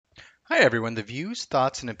Hi, everyone. The views,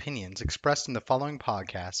 thoughts, and opinions expressed in the following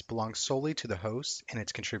podcast belong solely to the host and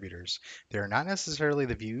its contributors. They are not necessarily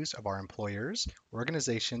the views of our employers,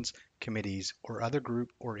 organizations, committees, or other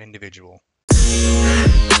group or individual.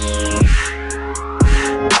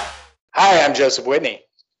 Hi, I'm Joseph Whitney.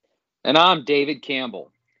 And I'm David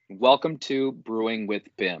Campbell. Welcome to Brewing with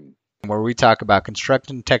BIM, where we talk about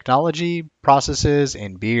construction technology, processes,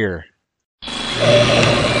 and beer.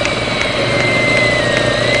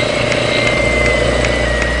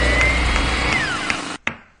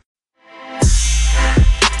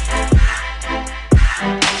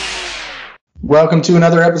 Welcome to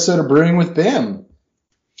another episode of Brewing with BIM.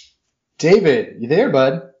 David, you there,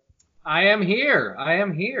 bud? I am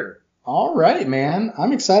here. All right, man.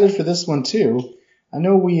 I'm excited for this one too. I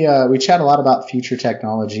know we chat a lot about future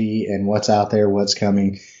technology and what's out there, what's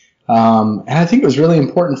coming. And I think it was really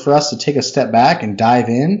important for us to take a step back and dive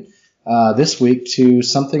in this week to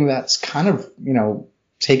something that's kind of,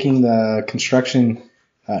 taking the construction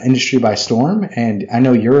industry by storm. And I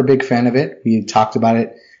know you're a big fan of it. We talked about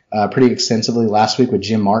it pretty extensively last week with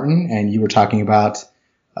Jim Martin, and you were talking about,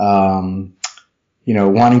 wanting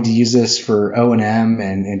to use this for O&M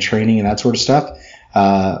and training and that sort of stuff.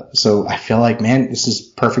 So I feel like, man, this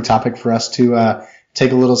is a perfect topic for us to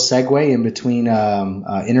take a little segue in between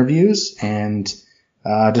interviews and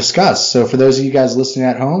discuss. So for those of you guys listening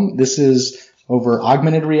at home, this is over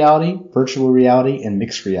augmented reality, virtual reality, and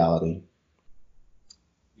mixed reality.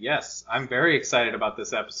 Yes, I'm very excited about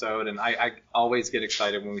this episode, and I always get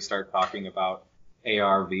excited when we start talking about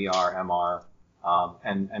AR, VR, MR,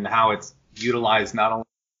 and how it's utilized not only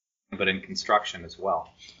but in construction as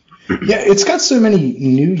well. Yeah, it's got so many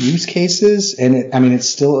new use cases, and it's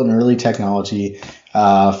still an early technology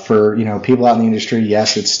for people out in the industry.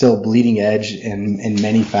 Yes, it's still bleeding edge in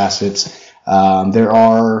many facets. There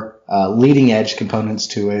are leading edge components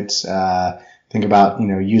to it. Think about,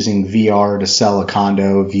 using VR to sell a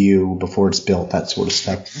condo view before it's built, that sort of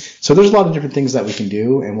stuff. So there's a lot of different things that we can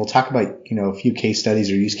do, and we'll talk about, a few case studies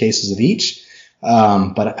or use cases of each.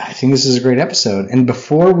 But I think this is a great episode. And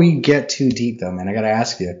before we get too deep, though, man, I got to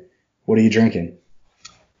ask you, what are you drinking?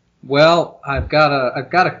 Well, I've got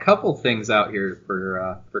a couple things out here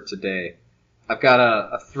for today. I've got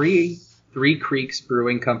a Three Creeks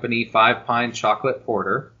Brewing Company 5 Pine Chocolate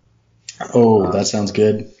Porter. Oh, that sounds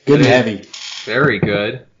good. Good and heavy. Very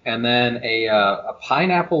good. And then a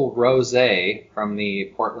pineapple rosé from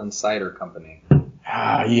the Portland Cider Company.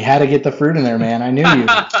 You had to get the fruit in there, man. I knew you.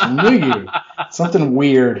 I knew you. Something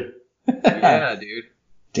weird. Yeah, dude.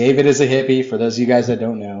 David is a hippie, for those of you guys that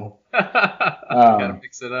don't know. Gotta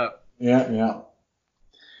mix it up. Yeah.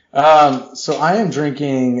 So I am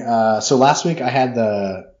drinking. So last week I had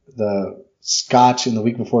the Scotch, and the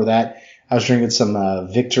week before that I was drinking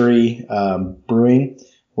some Victory Brewing.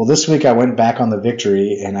 Well, this week I went back on the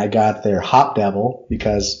Victory, and I got their Hop Devil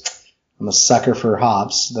because I'm a sucker for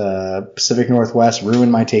hops. The Pacific Northwest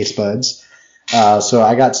ruined my taste buds. So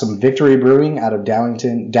I got some Victory Brewing out of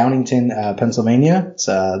Downingtown, Pennsylvania. It's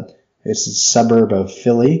a suburb of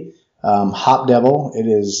Philly. Hop Devil. It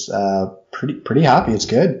is pretty hoppy. It's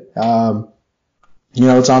good.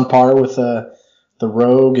 It's on par with the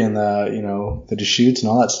Rogue and the Deschutes and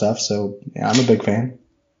all that stuff. So yeah, I'm a big fan.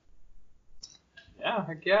 Yeah,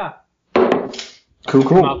 heck yeah. Cool.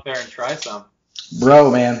 Come out there and try some.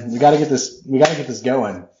 Bro, man, we gotta get this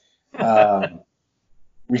going.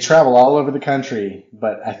 We travel all over the country,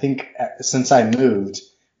 but I think since I moved,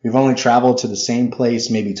 we've only traveled to the same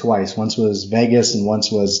place maybe twice. Once was Vegas, and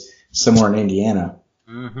once was somewhere in Indiana.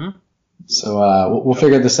 Mm-hmm. So we'll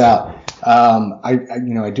figure this out.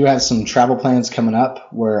 I do have some travel plans coming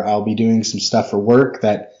up where I'll be doing some stuff for work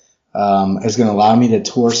that is going to allow me to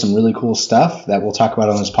tour some really cool stuff that we'll talk about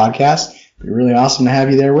on this podcast. It'd be really awesome to have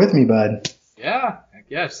you there with me, bud. Yeah.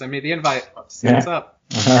 Send me the invite. Let's see what's up.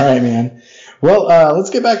 All right, man. Well, let's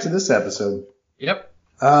get back to this episode. Yep.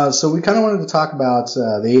 So we kind of wanted to talk about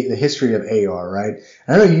the history of AR, right?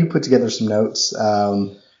 I know you put together some notes,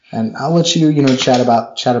 and I'll let you, chat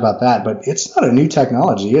about that. But it's not a new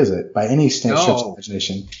technology, is it? By any stretch of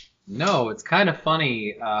imagination. No, it's kind of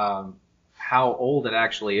funny how old it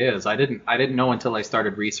actually is. I didn't know until I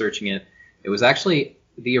started researching it. It was actually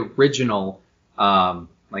the original.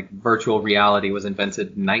 Virtual reality was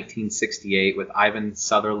invented in 1968 with Ivan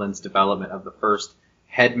Sutherland's development of the first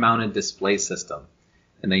head-mounted display system.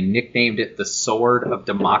 And they nicknamed it the Sword of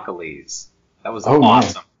Damocles. That was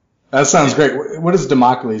awesome. Man. That sounds great. What is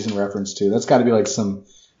Damocles in reference to? That's got to be like some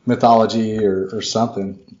mythology or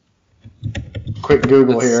something. Quick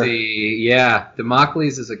Google here. Let's see. Yeah,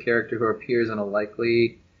 Damocles is a character who appears in a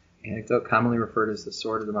likely Anecdote commonly referred as the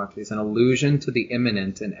sword of Damocles, an allusion to the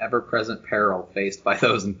imminent and ever-present peril faced by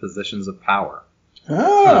those in positions of power.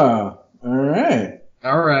 Oh, all right.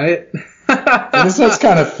 All right. I guess that's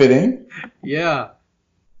kind of fitting. Yeah.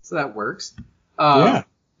 So that works. Yeah.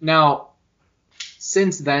 Now,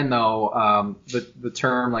 since then, though, the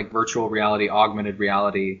term like virtual reality, augmented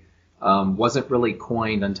reality, wasn't really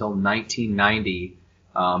coined until 1990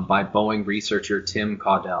 by Boeing researcher Tim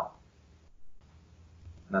Caudell.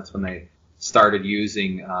 And that's when they started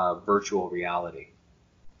using virtual reality.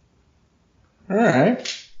 All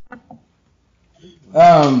right.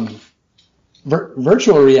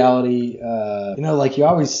 Virtual reality, like you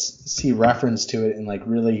always see reference to it in like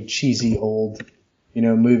really cheesy old,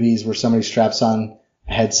 movies where somebody straps on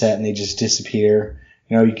a headset and they just disappear.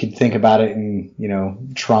 You could think about it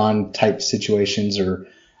in, Tron type situations or,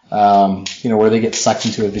 where they get sucked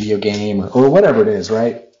into a video game or whatever it is,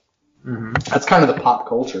 right? Mm-hmm. That's kind of the pop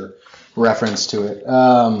culture reference to it.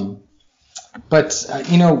 But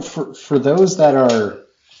for those that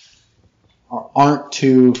aren't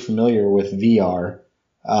too familiar with VR,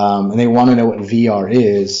 and they want to know what VR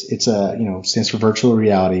is, it's stands for virtual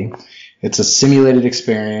reality. It's a simulated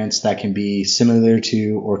experience that can be similar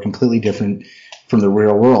to or completely different from the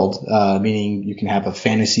real world, meaning you can have a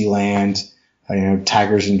fantasy land,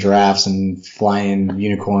 tigers and giraffes and flying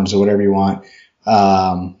unicorns or whatever you want,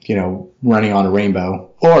 running on a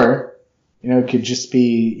rainbow. Or, it could just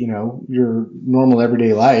be, your normal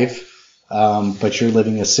everyday life, but you're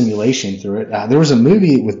living a simulation through it. There was a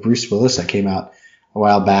movie with Bruce Willis that came out a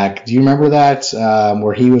while back. Do you remember that?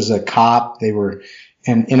 Where he was a cop. They were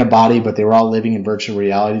in a body, but they were all living in virtual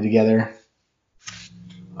reality together.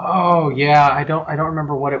 Oh yeah, I don't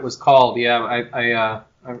remember what it was called. Yeah, I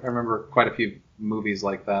remember quite a few movies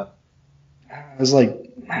like that. I was like,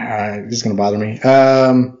 this is gonna bother me.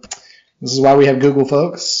 This is why we have Google,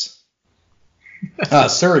 folks.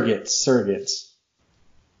 Surrogates.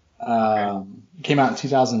 Came out in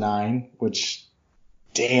 2009, which,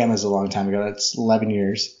 damn, is a long time ago. That's 11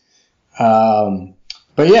 years.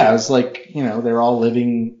 But yeah, it was like, they're all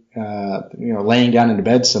living, laying down in a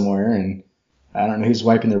bed somewhere, and I don't know who's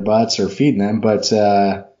wiping their butts or feeding them, but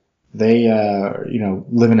they,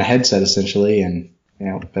 live in a headset essentially, and,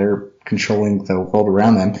 they're controlling the world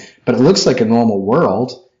around them. But it looks like a normal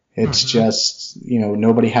world. It's just,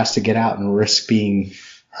 nobody has to get out and risk being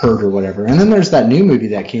hurt or whatever. And then there's that new movie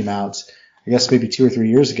that came out, I guess maybe 2 or 3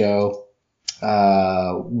 years ago,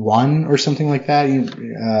 One or something like that.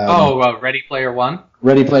 Ready Player One?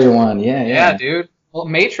 Ready Player One, yeah. Yeah, dude. Well,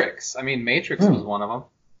 Matrix. I mean, Matrix was one of them.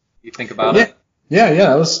 You think about it. Yeah,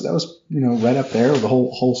 that was right up there with the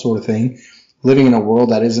whole sort of thing. Living in a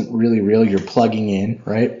world that isn't really real, you're plugging in,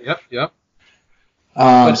 right? Yep.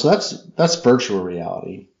 So that's virtual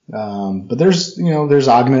reality. But there's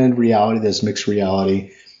augmented reality, there's mixed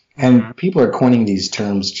reality, and people are coining these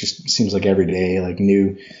terms. Just seems like every day, like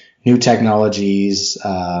new technologies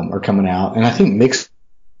are coming out, and I think mixed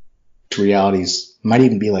realities might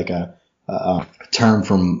even be like a term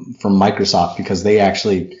from Microsoft, because they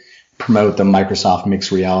actually promote the Microsoft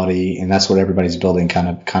mixed reality, and that's what everybody's building kind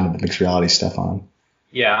of the mixed reality stuff on.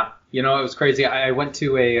 Yeah, it was crazy. I went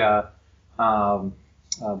to a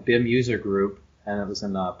BIM user group, and it was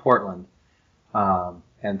in Portland,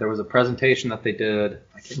 and there was a presentation that they did.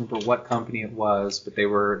 I can't remember what company it was, but they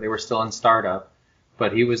were still in startup.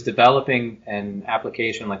 But he was developing an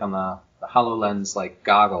application like on the HoloLens like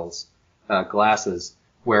goggles, glasses,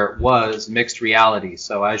 where it was mixed reality.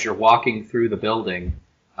 So as you're walking through the building,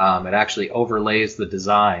 it actually overlays the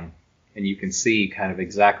design, and you can see kind of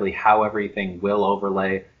exactly how everything will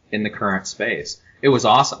overlay in the current space. It was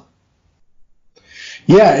awesome.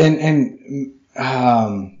 Yeah, and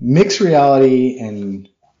mixed reality and,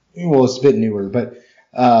 well, it's a bit newer, but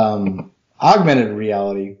augmented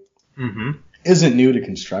reality isn't new to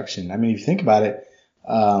construction. I mean, if you think about it,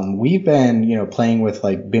 we've been, playing with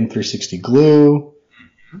like BIM 360 Glue,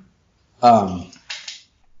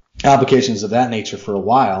 applications of that nature for a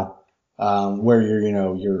while, where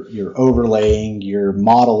you're overlaying your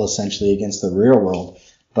model essentially against the real world.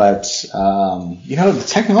 But, the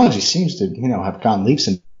technology seems to, have gone leaps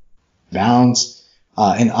and bounds,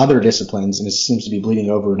 in other disciplines, and it seems to be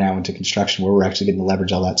bleeding over now into construction, where we're actually getting to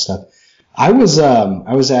leverage all that stuff. I was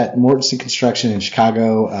at Mortensen Construction in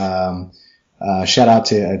Chicago. Shout out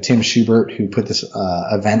to Tim Schubert, who put this,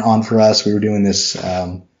 event on for us. We were doing this,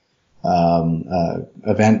 event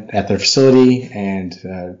at their facility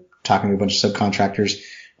and, talking to a bunch of subcontractors.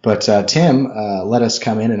 But Tim let us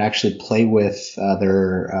come in and actually play with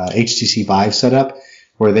their HTC Vive setup,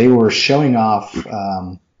 where they were showing off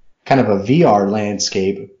kind of a VR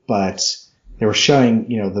landscape, but they were showing,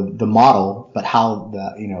 the model, but how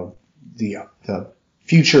the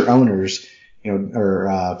future owners,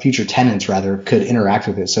 or future tenants rather, could interact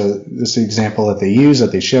with it. So this example that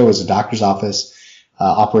they show is a doctor's office,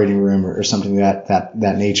 operating room or something that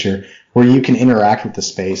nature, where you can interact with the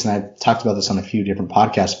space. And I've talked about this on a few different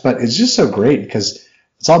podcasts, but it's just so great because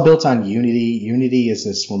it's all built on Unity. Unity is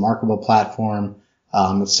this remarkable platform.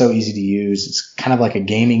 It's so easy to use. It's kind of like a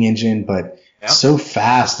gaming engine, but so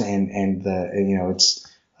fast and it's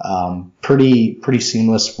pretty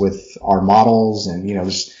seamless with our models, and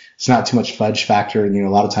it's not too much fudge factor. A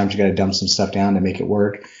lot of times you got to dump some stuff down to make it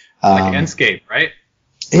work. Like Enscape, right?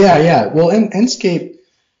 Yeah. Well, Enscape.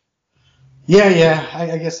 Yeah.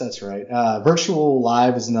 I guess that's right. Virtual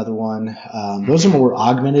Live is another one. Those are more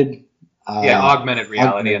augmented. Augmented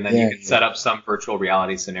reality, and then you can set up some virtual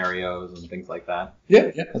reality scenarios and things like that.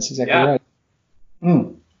 Yeah, that's exactly right.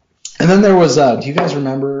 And then there was, do you guys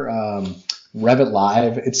remember Revit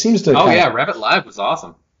Live? It seems to. Revit Live was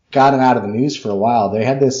awesome. Gotten out of the news for a while. They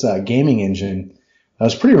had this gaming engine that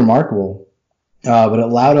was pretty remarkable, but it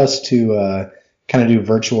allowed us to kind of do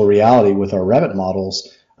virtual reality with our Revit models.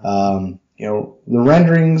 The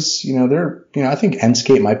renderings, I think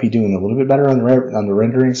Enscape might be doing a little bit better on the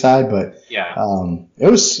rendering side, but it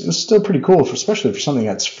was still pretty cool, especially for something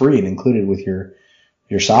that's free and included with your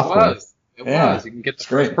software. It was. You can get the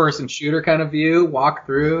first-person shooter kind of view, walk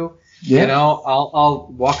through. Yeah.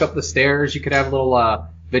 I'll walk up the stairs. You could have little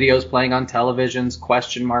videos playing on televisions,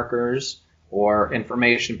 question markers, or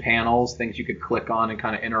information panels, things you could click on and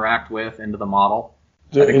kind of interact with into the model.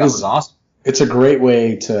 I think that was awesome. It's a great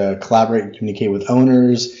way to collaborate and communicate with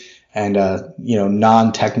owners and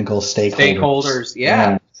non-technical stakeholders.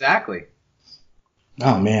 Yeah, exactly.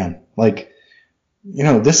 Oh man,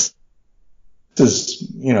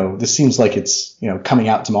 this seems like it's coming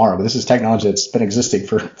out tomorrow, but this is technology that's been existing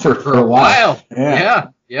for a while. Yeah.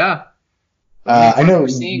 I know we're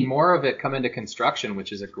seeing more of it come into construction,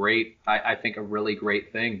 which is I think a really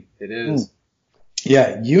great thing. It is.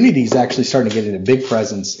 Yeah, Unity is actually starting to get a big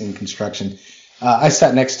presence in construction. I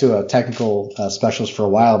sat next to a technical specialist for a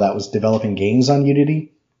while that was developing games on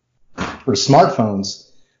Unity for smartphones.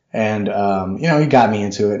 And, he got me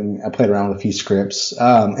into it, and I played around with a few scripts.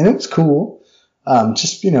 And it was cool.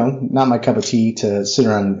 Just, not my cup of tea to sit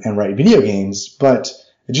around and write video games, but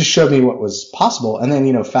it just showed me what was possible. And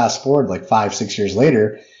then, fast forward like 5-6 years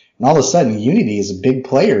later, and all of a sudden Unity is a big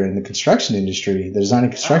player in the construction industry, the design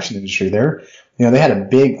and construction industry. They had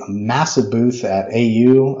a massive booth at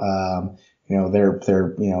AU.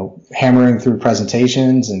 They're hammering through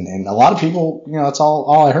presentations, and a lot of people, that's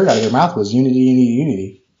all I heard out of their mouth was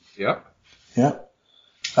Unity. Yep. Yeah.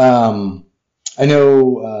 I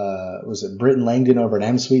know, was it Britton Langdon over at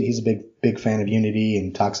M Suite? He's a big fan of Unity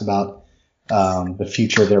and talks about the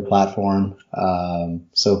future of their platform.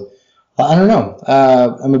 So I don't know.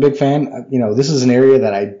 I'm a big fan. This is an area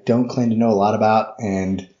that I don't claim to know a lot about,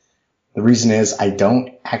 and the reason is I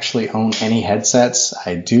don't actually own any headsets.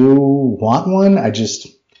 I do want one. I just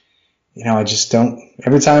don't.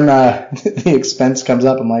 Every time the expense comes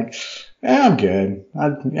up, I'm like, I'm good.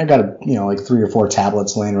 I got like 3 or 4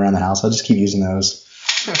 tablets laying around the house. I'll just keep using those.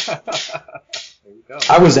 There you go.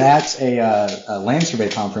 I was at a land survey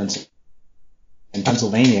conference in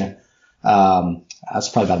Pennsylvania. That's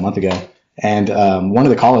probably about a month ago. And one of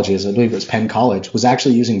the colleges, I believe it was Penn College, was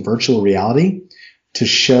actually using virtual reality to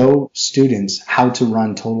show students how to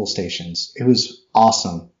run total stations. It was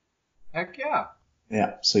awesome. Heck yeah.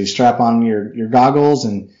 Yeah. So you strap on your goggles,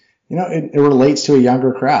 and it relates to a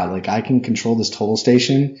younger crowd. Like, I can control this total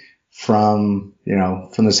station from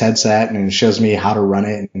this headset, and it shows me how to run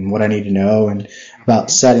it and what I need to know and about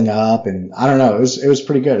setting up. And I don't know, it was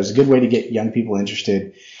pretty good. It was a good way to get young people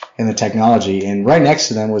interested in the technology. And right next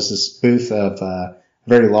to them was this booth of a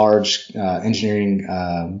very large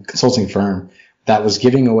engineering consulting firm that was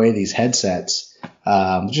giving away these headsets,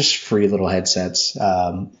 just free little headsets,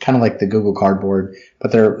 kind of like the Google Cardboard,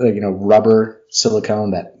 but they're rubber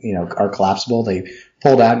silicone that are collapsible. They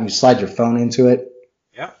fold out and you slide your phone into it.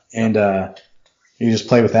 Yeah. And you just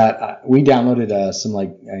play with that. We downloaded some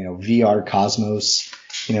VR Cosmos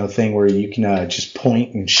thing where you can just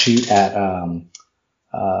point and shoot at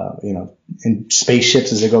in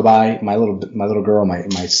spaceships as they go by. My little girl, my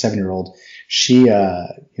 7-year-old, she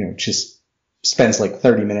just spends like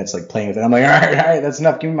 30 minutes playing with it. I'm like, all right, that's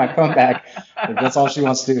enough. Give me my phone back. That's all she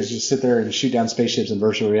wants to do is just sit there and shoot down spaceships in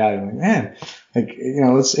virtual reality. I'm like, man,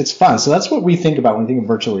 it's fun. So that's what we think about when we think of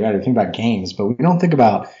virtual reality. We think about games, but we don't think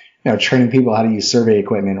about training people how to use survey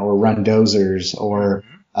equipment or run dozers. Or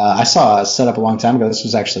I saw a setup a long time ago. This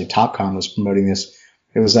was actually Topcon was promoting this,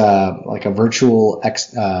 It was like a virtual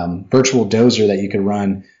dozer that you could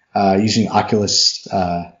run using Oculus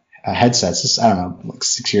headsets. This, I don't know, like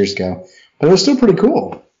 6 years ago, but it was still pretty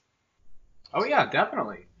cool. Oh yeah,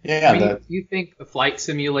 definitely. Yeah, I mean, you think the flight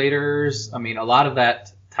simulators, I mean, a lot of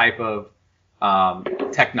that type of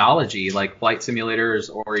technology, like flight simulators,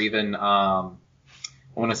 or even I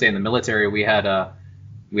want to say in the military, we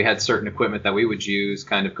had certain equipment that we would use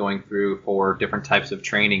kind of going through for different types of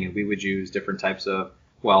training, and we would use different types of,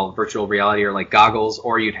 well, virtual reality or like goggles,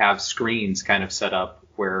 or you'd have screens kind of set up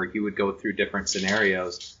where you would go through different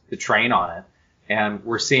scenarios to train on it. And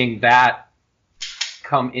we're seeing that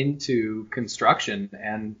come into construction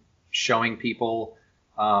and showing people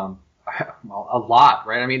a lot,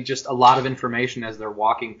 right? I mean, just a lot of information as they're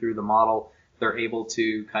walking through the model. They're able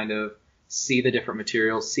to kind of see the different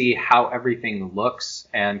materials, see how everything looks,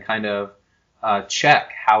 and kind of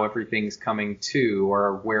check how everything's coming to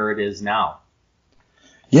or where it is now.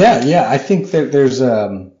 Yeah. I think that there's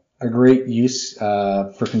a great use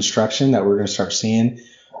for construction that we're going to start seeing,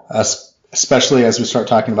 especially as we start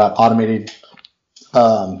talking about automated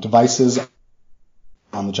devices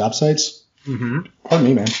on the job sites. Mm-hmm. Pardon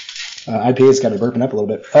me, man. IPA's got me burping up a little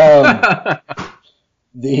bit.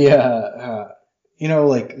 You know,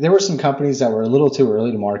 like there were some companies that were a little too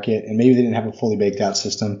early to market, and maybe they didn't have a fully baked out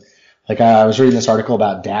system. Like I was reading this article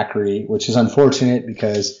about DAQRI, which is unfortunate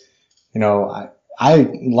because, you know, I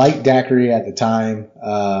liked DAQRI at the time.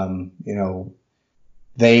 You know,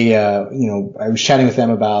 they, you know, I was chatting with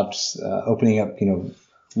them about opening up, you know,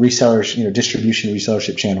 resellers, you know, distribution,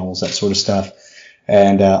 resellership channels, that sort of stuff.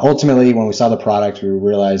 And ultimately, when we saw the product, we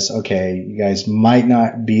realized, okay, you guys might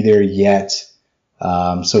not be there yet.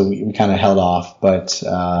 So we kind of held off, but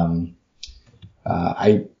I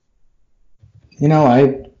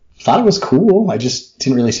thought it was cool. I just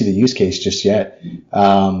didn't really see the use case just yet.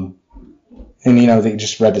 And you know, they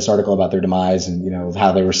just read this article about their demise and, you know,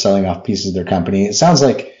 how they were selling off pieces of their company. It sounds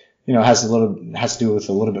like, you know, has to do with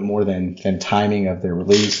a little bit more than timing of their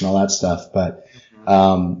release and all that stuff. But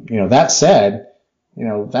you know, that said, you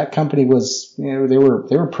know, that company was, you know, they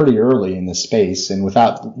were pretty early in the space, and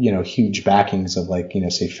without, you know, huge backings of like, you know,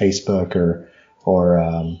 say Facebook or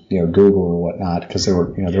you know, Google or whatnot, because they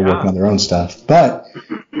were, you know, they're working on their own stuff. But,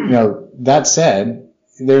 you know, that said,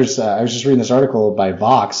 there's I was just reading this article by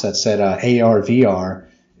Vox that said AR VR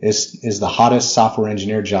is the hottest software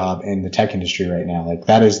engineer job in the tech industry right now. Like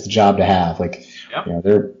that is the job to have. Like, you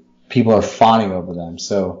know, people are fawning over them.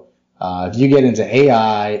 So if you get into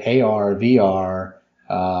AI, AR, VR,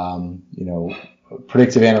 you know,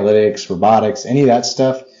 predictive analytics, robotics, any of that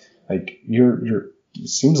stuff, like it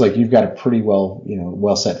seems like you've got a pretty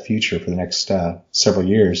well set future for the next several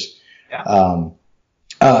years. Yeah.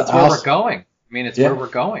 That's where we're going. I mean, it's where we're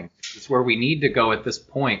going. It's where we need to go at this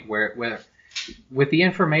point, where with the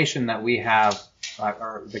information that we have,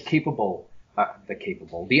 or the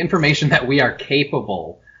information that we are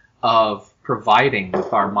capable of providing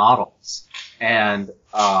with our models, and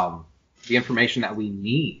the information that we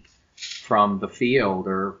need from the field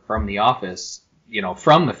or from the office, you know,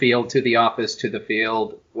 from the field to the office to the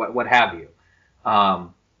field, what have you.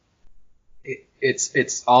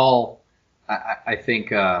 It's all, I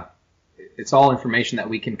think, it's all information that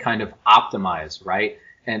we can kind of optimize, right?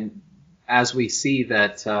 And as we see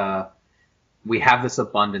that we have this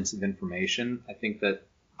abundance of information, I think that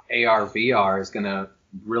AR, VR is going to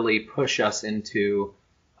really push us into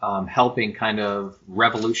helping kind of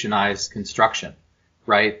revolutionize construction,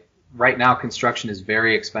 right? Right now, construction is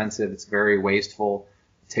very expensive. It's very wasteful.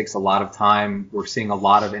 It takes a lot of time. We're seeing a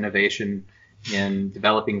lot of innovation in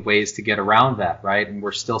developing ways to get around that, right? And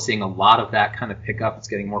we're still seeing a lot of that kind of pick up. It's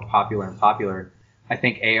getting more popular and popular. I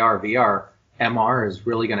think AR, VR, MR is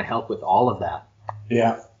really going to help with all of that.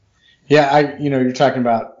 Yeah. Yeah, you know, you're talking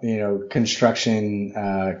about, you know, construction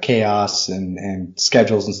chaos and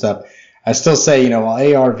schedules and stuff. I still say, you know, while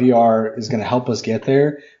AR, VR is going to help us get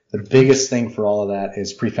there, the biggest thing for all of that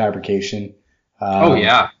is prefabrication.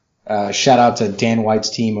 Shout out to Dan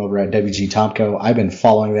White's team over at WG Tomco. I've been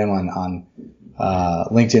following them on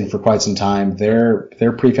LinkedIn for quite some time. Their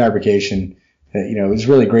prefabrication, you know, it's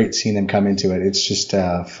really great seeing them come into it. It's just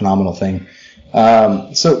a phenomenal thing. But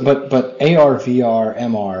AR, VR,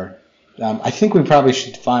 MR, I think we probably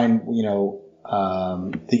should find, you know,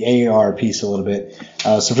 the AR piece a little bit.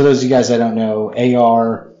 So for those of you guys that don't know,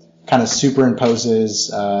 AR kind of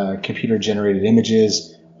superimposes computer generated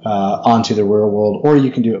images onto the real world, or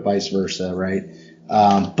you can do it vice versa, right?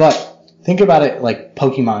 But think about it like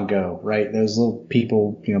Pokemon Go, right? Those little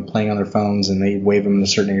people, you know, playing on their phones and they wave them in a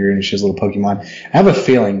certain area and it shows little Pokemon. I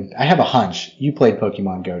have a hunch you played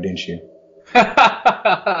Pokemon Go, didn't you?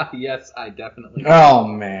 Yes, I definitely. Oh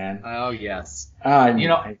man. Oh yes.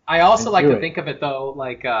 I I also like do to it. think of it though,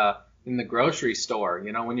 like in the grocery store.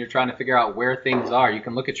 When you're trying to figure out where things are, you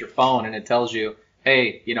can look at your phone and it tells you,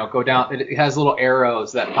 hey, go down. It has little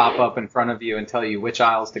arrows that pop up in front of you and tell you which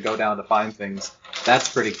aisles to go down to find things. That's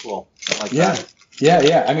pretty cool. I like Yeah. that.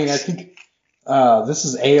 Yeah. I mean, I think this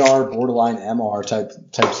is AR borderline MR type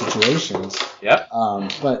situations. Yep.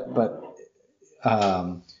 But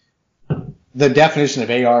the definition of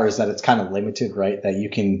AR is that it's kind of limited, right? That you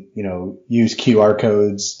can, use QR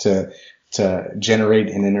codes to generate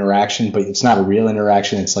an interaction, but it's not a real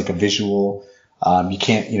interaction. It's like a visual. You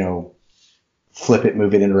can't, flip it,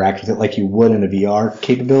 move it, interact with it like you would in a VR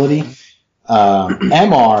capability.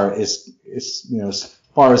 MR is, as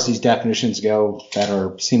far as these definitions go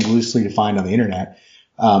that seem loosely defined on the internet,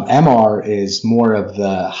 MR is more of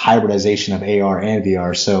the hybridization of AR and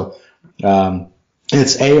VR. So,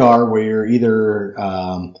 it's AR where you're either,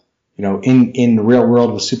 in the real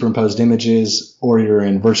world with superimposed images, or you're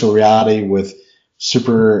in virtual reality with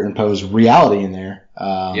superimposed reality in there.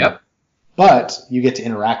 Yep. But you get to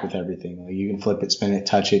interact with everything. Like you can flip it, spin it,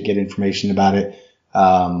 touch it, get information about it.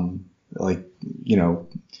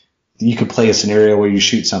 You could play a scenario where you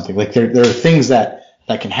shoot something. Like there are things that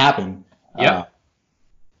can happen. Yep.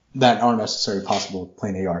 That aren't necessarily possible with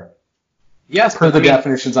plain AR. Yes. Per the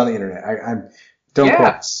definitions on the internet. Don't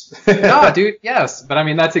quote us. No, dude, yes. But I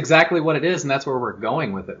mean, that's exactly what it is, and that's where we're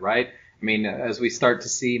going with it, right? I mean, as we start to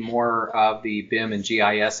see more of the BIM and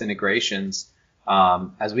GIS integrations,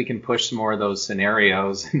 as we can push some more of those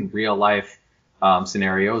scenarios in real life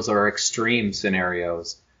scenarios or extreme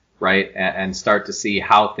scenarios, right? And start to see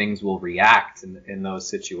how things will react in those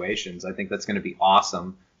situations. I think that's going to be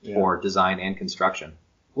awesome for design and construction.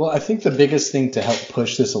 Well, I think the biggest thing to help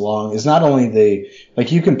push this along is not only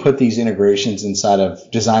you can put these integrations inside of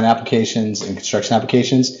design applications and construction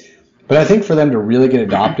applications, but I think for them to really get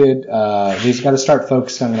adopted, they've got to start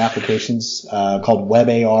focusing on applications called Web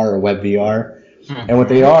AR or Web VR. Mm-hmm. And what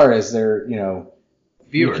they are is they're, Viewers.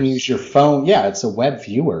 You can use your phone. Yeah, it's a web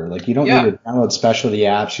viewer. Like you don't need to download specialty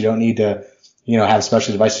apps. You don't need to, have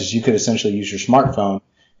special devices. You could essentially use your smartphone.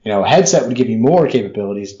 A headset would give you more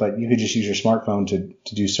capabilities, but you could just use your smartphone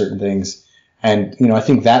to do certain things. And, I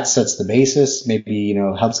think that sets the basis, maybe,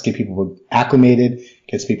 helps get people acclimated,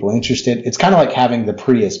 gets people interested. It's kind of like having the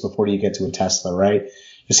Prius before you get to a Tesla, right?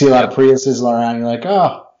 You see a lot of Priuses around, you're like,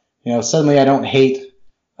 suddenly I don't hate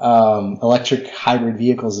electric hybrid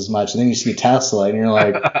vehicles as much. And then you see a Tesla and you're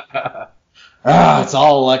like, it's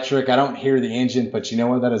all electric. I don't hear the engine, but you know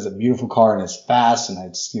what? That is a beautiful car and it's fast and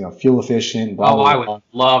it's, fuel efficient. Blah, blah, I blah. would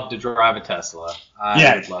love to drive a Tesla.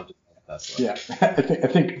 I would love to drive a Tesla. Yeah. I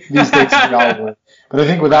think these days we all would. But I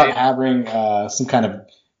think without having some kind of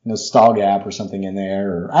nostalgia app or something in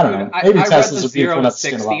there, or I don't know. Maybe I Teslas read would be 0 to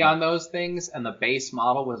 60 on those things, and the base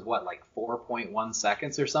model was like 4.1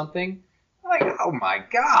 seconds or something. I'm like, oh my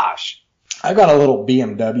gosh. I've got a little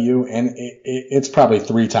BMW, and it's probably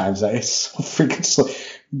 3 times that. It's so freaking slow.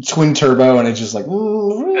 Twin turbo, and it's just like,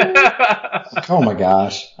 oh my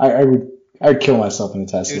gosh. I would kill myself in a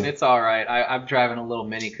Tesla. Dude, it's all right. I'm driving a little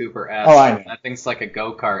Mini Cooper S. Oh, I know. That thing's like a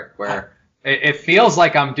go-kart where it feels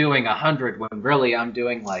like I'm doing 100 when really I'm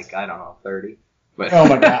doing 30. But oh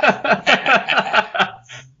my god.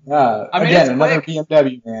 Again, another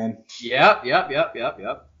BMW, man. Yep.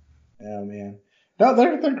 Oh man. No,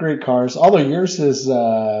 they're great cars. Although yours is,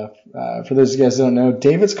 for those of you guys who don't know,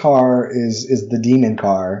 David's car is the demon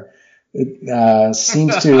car. It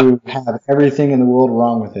seems to have everything in the world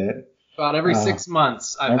wrong with it. About every 6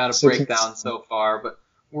 months, I've had a breakdown so far, but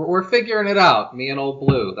we're figuring it out. Me and old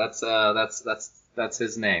Blue. That's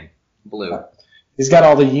his name, Blue. He's got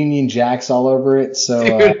all the Union Jacks all over it. So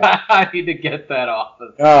dude, I need to get that off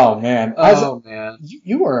of. Oh man. Man.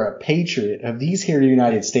 You are a patriot of these here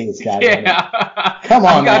United States guys. Yeah. Come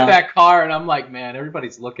on. I got that car and I'm like, man,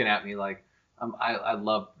 everybody's looking at me like I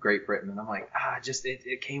love Great Britain, and I'm like,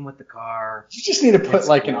 it came with the car. You just need to put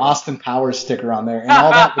an Austin Powers sticker on there, and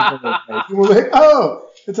all that would go away. People will be like, oh,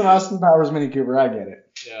 it's an Austin Powers Mini Cooper. I get it.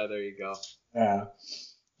 Yeah, there you go. Yeah.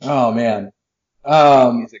 Oh man.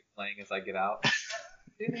 Music playing as I get out.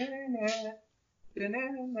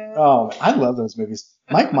 Oh, I love those movies.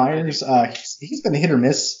 Mike Myers, he's been hit or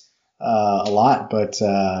miss a lot, but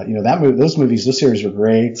those movies, those series were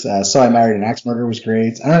great. So I Married an Axe Murderer was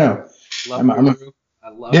great. I don't know. I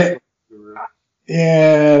love Guru.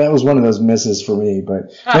 Yeah, that was one of those misses for me,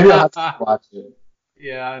 but maybe I'll have to watch it.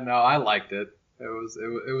 Yeah, no, I liked it.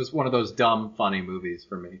 It was one of those dumb, funny movies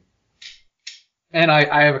for me. And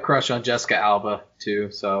I have a crush on Jessica Alba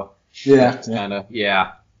too, so yeah, kind of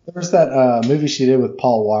There's that movie she did with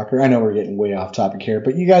Paul Walker. I know we're getting way off topic here,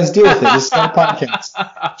 but you guys deal with it. This is our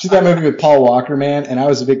podcast. She did that movie with Paul Walker, man, and I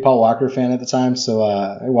was a big Paul Walker fan at the time, so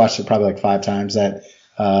I watched it probably like 5 times. That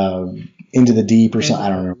Into the Deep or something. I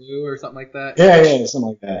don't remember. Blue or something like that. Yeah, something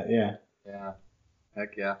like that. Yeah. Yeah.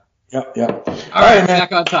 Heck yeah. Yep. All right, man.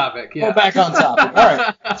 Back on topic. Yeah. Oh, back on topic. All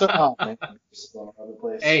right. So, man, just going all over the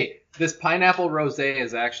place. Hey, this pineapple rosé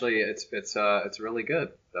is actually it's really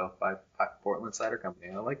good though by Portland Cider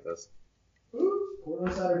Company. I like this. Ooh,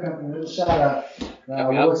 Portland Cider Company, little shout out. Yep.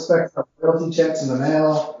 We'll expect our royalty checks in the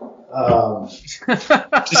mail.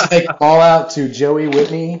 Just take a call out to Joey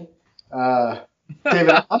Whitney.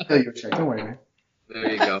 David, I'll tell you a check. Don't worry, man.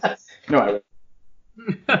 There you go. No, I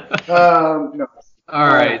won't. No. All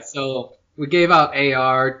right, so we gave out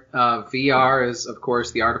AR. VR is, of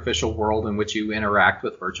course, the artificial world in which you interact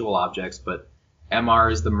with virtual objects, but MR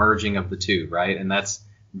is the merging of the two, right? And that's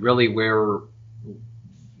really where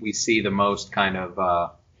we see the most kind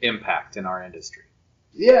of impact in our industry.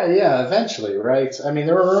 Yeah, eventually, right? I mean,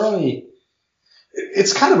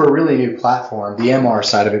 it's kind of a really new platform, the MR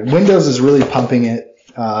side of it. Windows is really pumping it.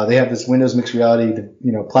 They have this Windows mixed reality,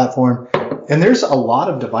 platform. And there's a lot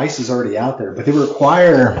of devices already out there, but they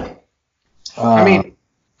require. They're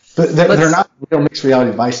not real mixed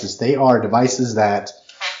reality devices. They are devices that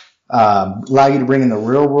allow you to bring in the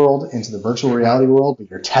real world into the virtual reality world, but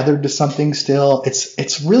you're tethered to something still.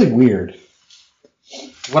 It's really weird.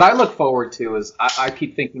 What I look forward to is I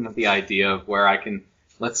keep thinking of the idea of where I can,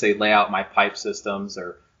 let's say, lay out my pipe systems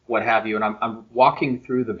or what have you, and I'm walking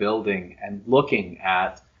through the building and looking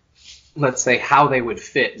at, let's say, how they would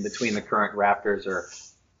fit in between the current rafters or,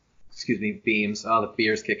 beams. Oh, the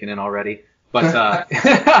beer's kicking in already. But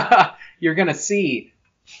you're going to see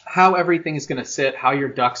how everything is going to sit, how your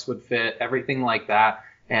ducts would fit, everything like that.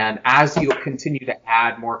 And as you continue to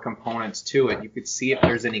add more components to it, you could see if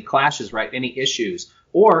there's any clashes, right? Any issues.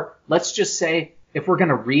 Or let's just say if we're going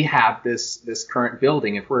to rehab this current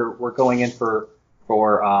building, if we're going in for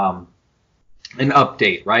an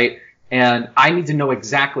update, right? And I need to know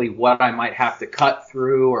exactly what I might have to cut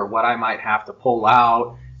through or what I might have to pull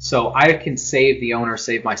out, so I can save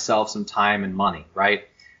myself some time and money, right?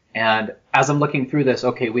 And as I'm looking through this,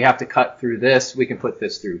 okay, we have to cut through this, we can put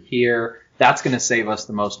this through here. That's going to save us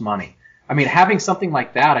the most money. I mean, having something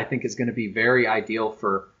like that, I think, is going to be very ideal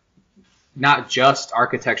for not just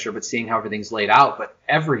architecture, but seeing how everything's laid out, but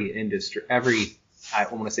every industry, I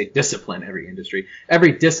want to say discipline,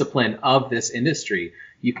 every discipline of this industry,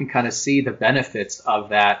 you can kind of see the benefits of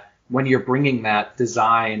that when you're bringing that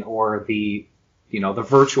design or the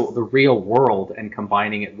real world and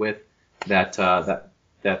combining it with that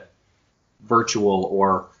virtual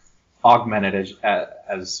or augmented,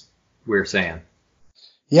 as we're saying.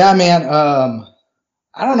 Yeah, man.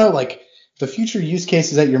 I don't know, like the future use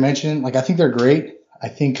cases that you're mentioning, like I think they're great. I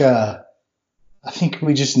think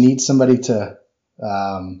we just need somebody to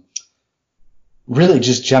really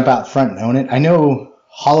just jump out front and own it. I know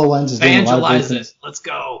HoloLens is doing a lot of evangelize it. Let's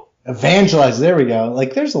go. Evangelize. There we go.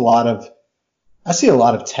 Like there's I see a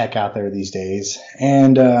lot of tech out there these days,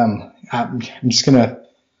 and I'm just gonna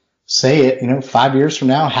say it. 5 years from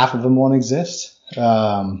now, half of them won't exist.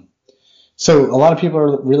 So a lot of people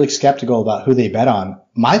are really skeptical about who they bet on.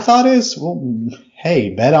 My thought is, well, hey,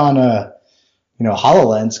 bet on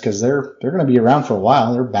HoloLens, because they're going to be around for a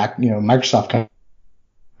while. They're back, Microsoft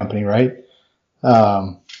company, right?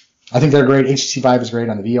 I think they're great. HTC Vive is great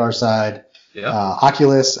on the VR side. Yeah.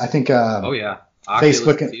 Oculus, I think. Oculus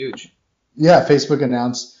Facebook is huge. Yeah, Facebook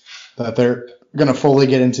announced that they're going to fully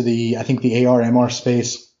get into the AR MR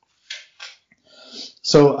space.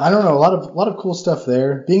 So I don't know, a lot of cool stuff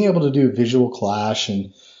there. Being able to do visual clash,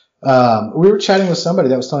 and we were chatting with somebody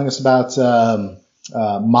that was telling us about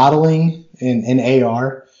modeling in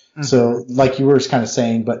AR. Mm-hmm. So like you were kind of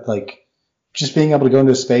saying, but like just being able to go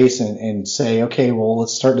into a space and say, okay, well,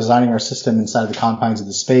 let's start designing our system inside the confines of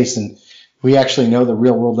the space, and we actually know the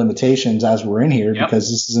real world limitations as we're in here. Yep. Because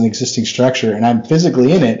this is an existing structure and I'm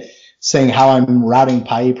physically in it, saying how I'm routing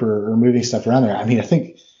pipe or moving stuff around there. I mean, I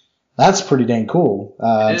think that's pretty dang cool.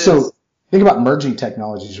 So think about merging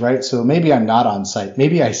technologies, right? So maybe I'm not on site.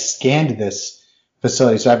 Maybe I scanned this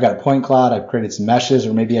facility. So I've got a point cloud. I've created some meshes,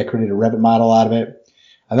 or maybe I created a Revit model out of it.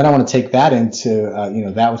 And then I want to take that into,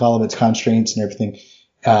 that with all of its constraints and everything,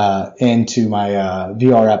 into my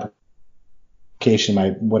VR application,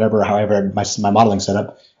 however my modeling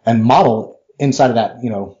setup, and model inside of that,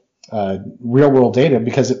 real world data,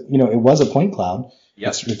 because it was a point cloud.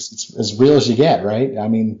 Yep. It's as real as you get, right? I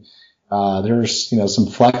mean, there's, some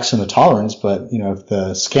flex in the tolerance, but, if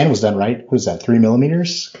the scan was done right, what is that, 3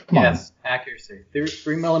 millimeters? Come on. Accuracy.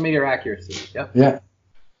 3 millimeter accuracy. Yep. Yeah.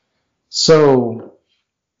 So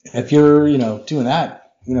if you're, doing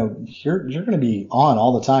that, you're going to be on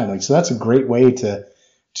all the time. Like, so that's a great way to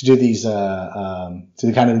do these,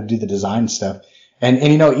 to kind of do the design stuff.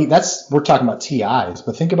 And we're talking about TIs,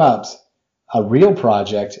 but think about a real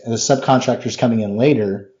project and the subcontractors coming in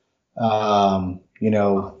later.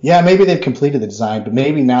 Maybe they've completed the design, but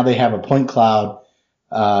maybe now they have a point cloud.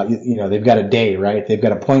 They've got a day, right? They've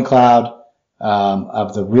got a point cloud,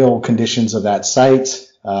 of the real conditions of that site.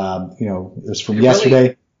 It was from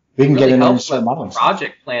yesterday. We can get in there and start modeling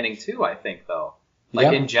project planning too, I think, though.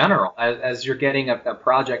 Like in general, as you're getting a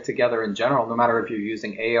project together in general, no matter if you're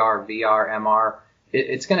using AR, VR, MR,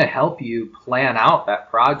 it's going to help you plan out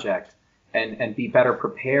that project and be better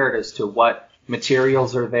prepared as to what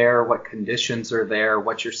materials are there, what conditions are there,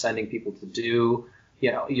 what you're sending people to do.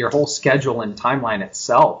 Your whole schedule and timeline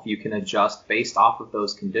itself, you can adjust based off of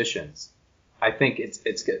those conditions. I think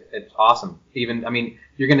it's good. It's awesome. Even,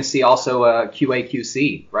 you're going to see also a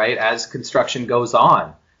QA/QC, right, as construction goes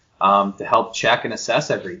on, to help check and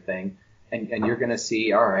assess everything. And you're going to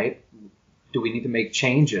see, all right, do we need to make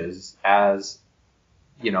changes as,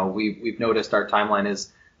 we've noticed our timeline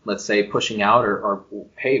is, let's say, pushing out or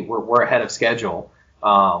hey, we're ahead of schedule.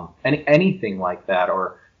 Anything like that,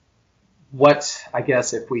 or what, I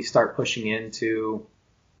guess, if we start pushing into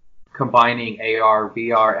combining AR,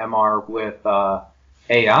 VR, MR with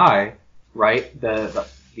AI, right?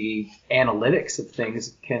 The analytics of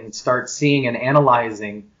things can start seeing and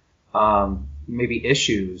analyzing maybe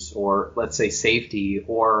issues, or let's say safety,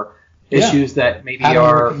 or issues that maybe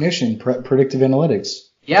are recognition, predictive analytics.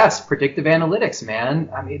 Yes, predictive analytics, man.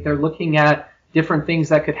 They're looking at different things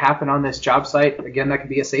that could happen on this job site. Again, that could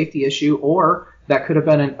be a safety issue, or that could have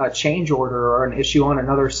been a change order or an issue on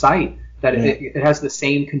another site that it has the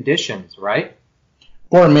same conditions, right?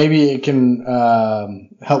 Or maybe it can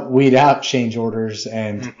help weed out change orders.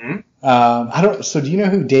 And So do you know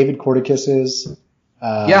who David Corticus is?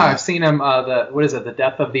 Yeah, I've seen him. The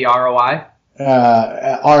Death of the ROI?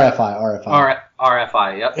 RFI.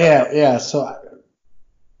 RFI. Yep. Yeah. So I've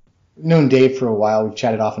known Dave for a while. We've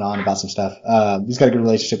chatted off and on about some stuff. He's got a good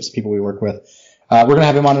relationship with people we work with. We're going to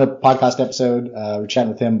have him on a podcast episode. We're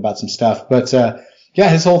chatting with him about some stuff. But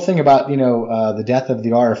his whole thing about, the death of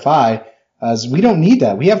the RFI is we don't need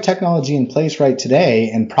that. We have technology in place right today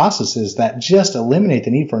and processes that just eliminate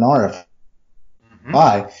the need for an RFI.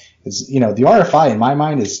 It's, the RFI in my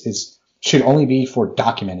mind should only be for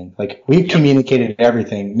documenting. Like, we've communicated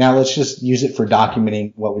everything. Now let's just use it for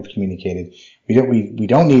documenting what we've communicated. We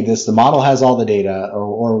don't need this. The model has all the data,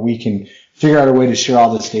 or we can figure out a way to share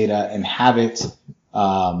all this data and have it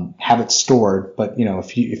stored. But,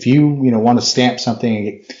 if you want to stamp something and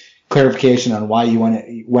get clarification on why you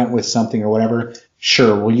went with something or whatever,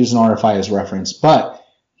 sure, we'll use an RFI as reference. But,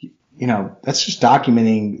 that's just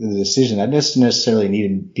documenting the decision. That doesn't necessarily need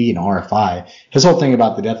to be an RFI. His whole thing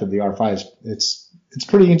about the death of the RFI is it's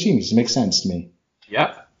pretty ingenious. It makes sense to me.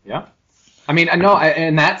 Yeah. I know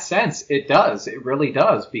in that sense it does. It really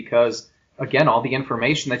does, because again, all the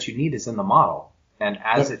information that you need is in the model, and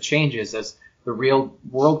as it changes, as the real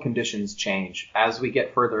world conditions change, as we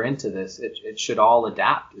get further into this, it should all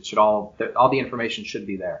adapt. It should all the information should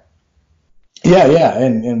be there. Yeah,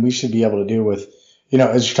 and we should be able to do with,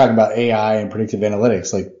 as you're talking about AI and predictive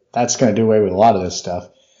analytics, like, that's going to do away with a lot of this stuff.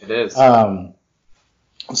 It is.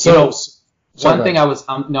 One thing I was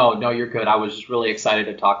no, you're good. I was just really excited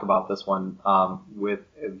to talk about this one with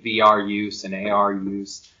VR use and AR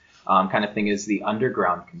use. Kind of thing is the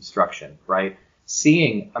underground construction, right?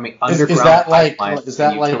 Seeing, underground. Is that like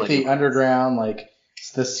the underground, like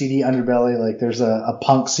the seedy underbelly? Like, there's a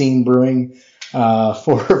punk scene brewing for AR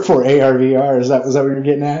VR. Was that what you're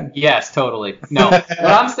getting at? Yes, totally. No, what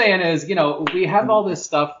I'm saying is, we have all this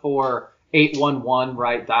stuff for 811,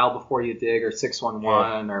 right? Dial before you dig, or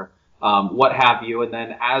 611, or what have you. And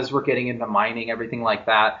then as we're getting into mining, everything like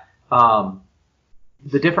that.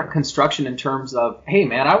 The different construction in terms of, hey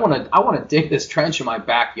man, I want to dig this trench in my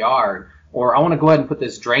backyard, or I want to go ahead and put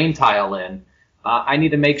this drain tile in. I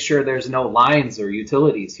need to make sure there's no lines or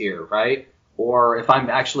utilities here, right? Or if I'm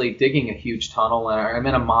actually digging a huge tunnel and I'm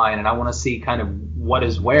in a mine and I want to see kind of what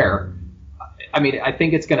is where. I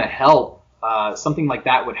think it's going to help. Something like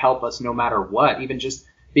that would help us no matter what. Even just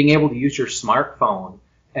being able to use your smartphone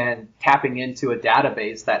and tapping into a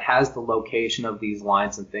database that has the location of these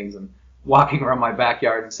lines and things, and walking around my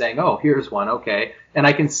backyard and saying, oh, here's one, okay. And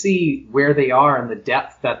I can see where they are and the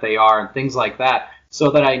depth that they are and things like that,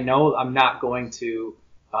 so that I know I'm not going to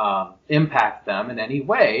impact them in any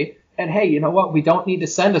way. And hey, you know what? We don't need to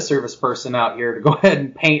send a service person out here to go ahead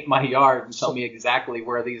and paint my yard and tell me exactly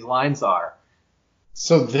where these lines are.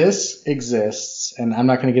 So this exists, and I'm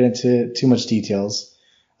not going to get into too much details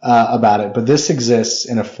about it, but this exists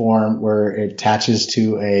in a form where it attaches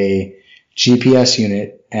to a GPS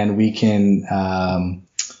unit, and we can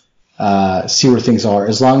see where things are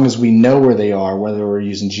as long as we know where they are, whether we're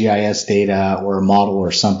using GIS data or a model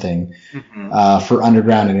or something for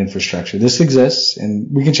underground and infrastructure. This exists,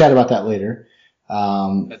 and we can chat about that later.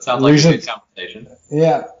 That sounds like a good conversation.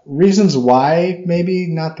 Yeah, reasons why maybe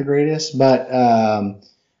not the greatest, but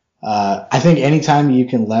I think anytime you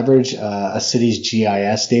can leverage a city's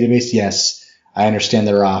GIS database, yes, I understand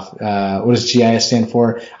they're off. What does GIS stand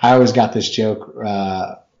for? I always got this joke.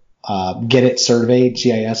 Get it surveyed,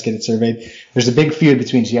 GIS, get it surveyed. There's a big feud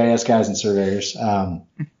between GIS guys and surveyors.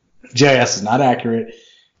 GIS is not accurate.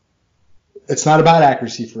 It's not about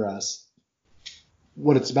accuracy for us.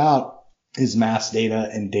 What it's about is mass data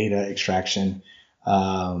and data extraction,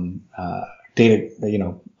 data,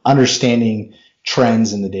 understanding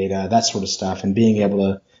trends in the data, that sort of stuff, and being able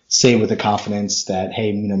to say with the confidence that,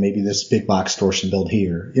 hey, maybe this big box store should build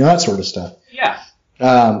here, that sort of stuff. Yeah.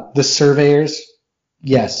 The surveyors,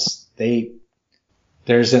 yes,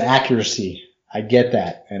 there's an accuracy. I get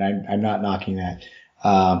that, and I'm not knocking that.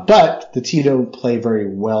 But the two don't play very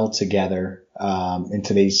well together in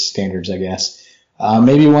today's standards, I guess.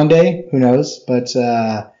 Maybe one day, who knows? But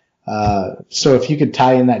so if you could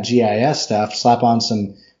tie in that GIS stuff, slap on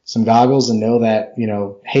some goggles and know that,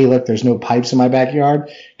 hey, look, there's no pipes in my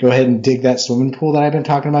backyard. Go ahead and dig that swimming pool that I've been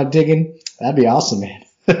talking about digging. That'd be awesome, man.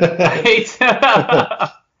 Right.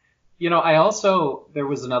 There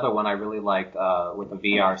was another one I really liked with a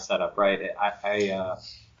VR setup, right?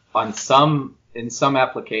 In some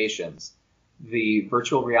applications, the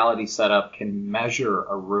virtual reality setup can measure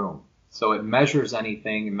a room. So it measures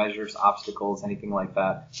anything, it measures obstacles, anything like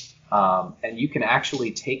that. And you can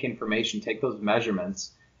actually take those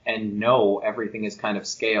measurements, and know everything is kind of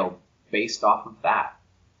scaled based off of that.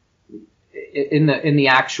 In the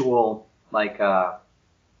actual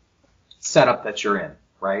setup that you're in,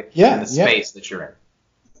 right? Yeah. In the space that you're in.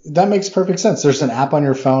 That makes perfect sense. There's an app on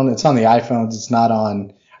your phone. It's on the iPhones. It's not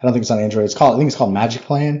on. I don't think it's on Android. I think it's called Magic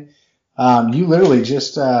Plan. You literally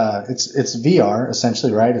just it's VR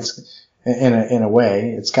essentially, right? It's in a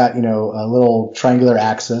way. It's got a little triangular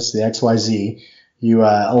axis, the XYZ. You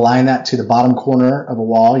align that to the bottom corner of a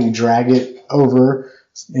wall. You drag it over.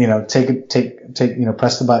 Press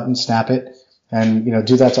the button, snap it, and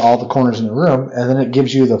do that to all the corners in the room, and then it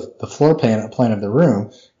gives you the floor plan of the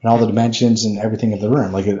room and all the dimensions and everything of the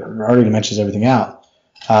room. Like, it already dimensions everything out.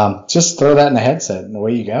 Just throw that in the headset, and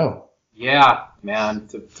away you go. Yeah, man.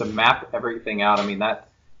 To map everything out, I mean that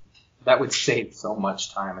would save so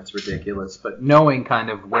much time. It's ridiculous. But knowing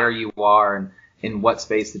kind of where you are and in what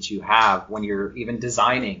space that you have when you're even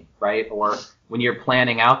designing, right, or when you're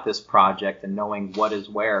planning out this project and knowing what is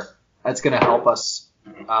where, that's going to help us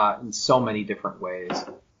in so many different ways.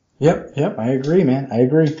 Yep, I agree, man. I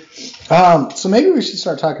agree. So maybe we should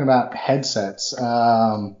start talking about headsets. We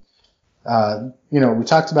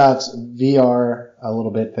talked about VR a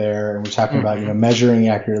little bit there, and we're talking about, measuring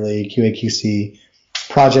accurately, QA/QC,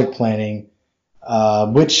 project planning,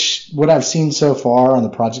 which what I've seen so far on the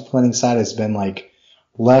project planning side has been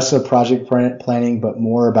less of project planning, but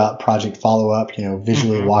more about project follow-up,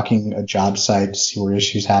 visually walking a job site to see where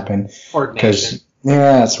issues happen. Coordination.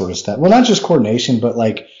 That sort of stuff. Well, not just coordination, but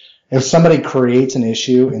if somebody creates an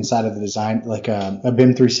issue inside of the design, like a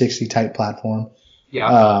BIM 360 type platform,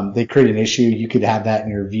 they create an issue, you could have that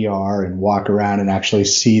in your VR and walk around and actually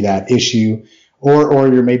see that issue. Or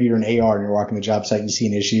maybe you're in AR and you're walking the job site and you see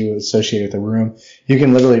an issue associated with the room. You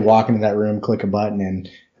can literally walk into that room, click a button, and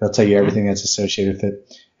it'll tell you everything that's associated with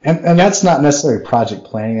it. And that's not necessarily project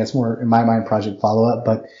planning. That's more, in my mind, project follow-up,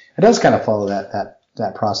 but it does kind of follow that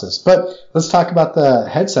process. But let's talk about the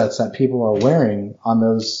headsets that people are wearing on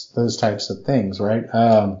those types of things, right?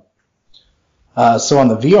 So on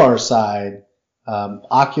the VR side,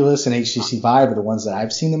 Oculus and HTC Vive are the ones that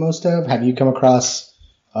I've seen the most of. Have you come across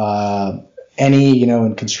any,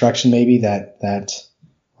 in construction maybe that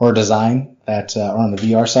or design that are on the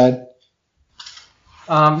VR side?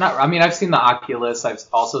 I've seen the Oculus. I've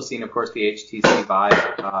also seen, of course, the HTC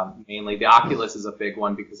Vive. Mainly, the Oculus is a big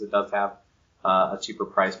one because it does have a cheaper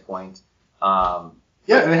price point. And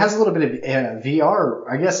it has a little bit of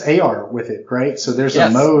VR, I guess AR with it, right? So there's a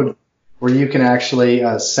mode where you can actually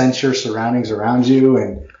sense your surroundings around you,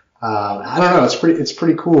 and I don't know, it's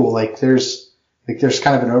pretty cool. There's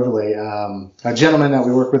kind of an overlay. A gentleman that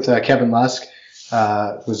we work with, Kevin Lusk,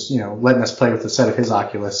 was letting us play with a set of his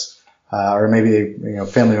Oculus. Or maybe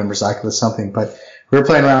family member's Oculus, something. But we were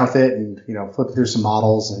playing around with it and flipping through some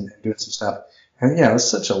models and doing some stuff. And it's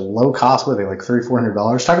such a low cost. What are they, like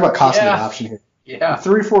 $300-$400? Talk about cost of adoption here. Yeah.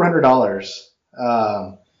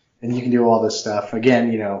 $300-$400. And you can do all this stuff.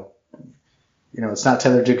 Again, it's not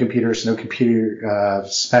tethered to computers, so no computer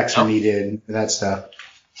specs are needed, that stuff.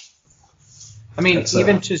 I mean,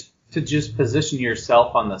 even just to position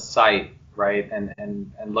yourself on the site, right,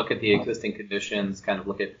 and look at the existing conditions, kind of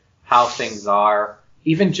look at how things are,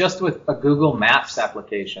 even just with a Google Maps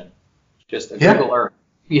application, just a Google Earth,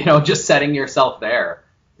 just setting yourself there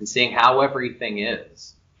and seeing how everything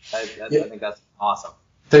is. I think that's awesome.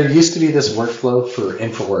 There used to be this workflow for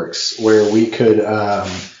InfoWorks where we could,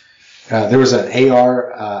 there was an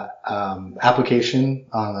AR application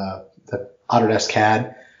on the Autodesk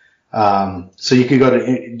CAD. So you could go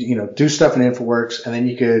to, do stuff in InfoWorks, and then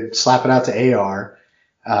you could slap it out to AR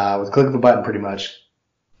with a click of a button pretty much,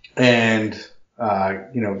 and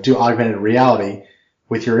do augmented reality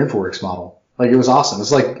with your InfoWorks model. Like, it was awesome.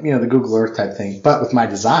 It's like, the Google Earth type thing, but with my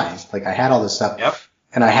design. Like, I had all this stuff. Yep.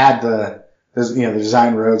 And I had the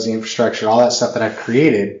design roads, the infrastructure, all that stuff that I've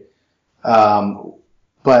created.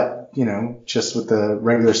 But, just with the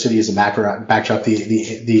regular city as a backdrop,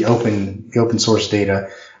 the open source data,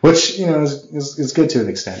 which, is good to an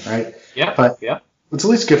extent, right? Yeah. But it's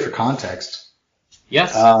at least good for context.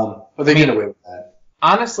 Yes. But they get away with that.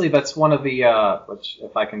 Honestly, that's one of the, which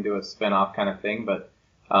if I can do a spin-off kind of thing, but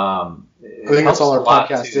I think that's all our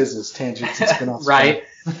podcast is tangents and spin-offs. Right.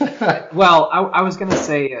 Well, I was going to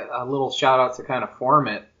say a little shout out to kind of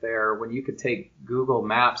Formit there, when you could take Google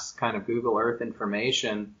Maps, kind of Google Earth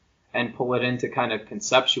information, and pull it in to kind of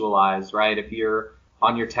conceptualize, right? If you're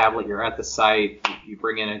on your tablet, you're at the site, you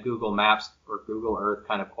bring in a Google Maps or Google Earth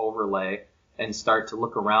kind of overlay and start to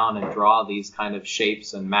look around and draw these kind of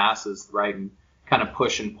shapes and masses, right? And kind of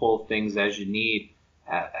push and pull things as you need,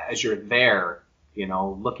 as you're there,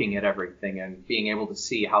 looking at everything and being able to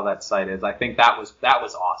see how that site is. I think that was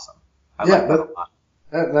awesome. I like that a lot.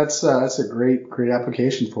 That's a great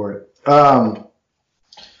application for it.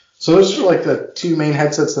 So those are like the two main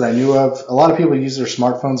headsets that I knew of. A lot of people use their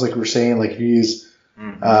smartphones, like we were saying, like if you use,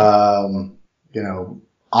 Autodesk,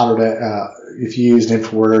 if you used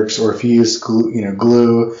InfoWorks, or if you used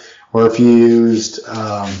Glue, or if you used,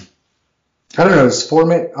 I don't know, is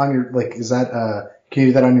Formit on your, like, is that, can you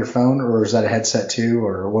do that on your phone, or is that a headset too,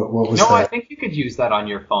 or what was that? No, I think you could use that on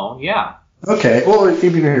your phone, yeah. Okay, well,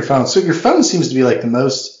 even on your phone. So your phone seems to be like the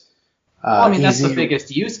most easy. That's the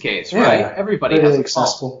biggest use case, right? Everybody has a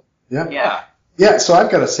accessible. phone. Yeah. Yeah, so I've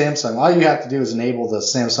got a Samsung. All you have to do is enable the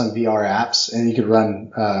Samsung VR apps, and you could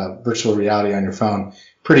run virtual reality on your phone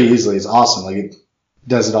pretty easily. It's awesome. Like, it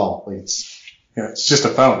does it all. Like, it's just a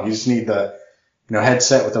phone. You just need the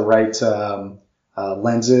headset with the right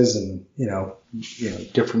lenses and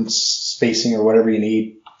different spacing or whatever you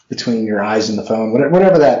need between your eyes and the phone.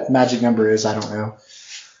 Whatever that magic number is, I don't know.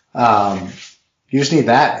 You just need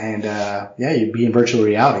that, and you'd be in virtual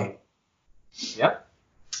reality. Yep.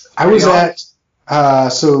 I was at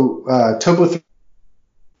Topo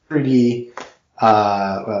 3D.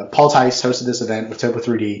 Paul Tice hosted this event with Topo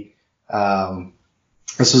 3D.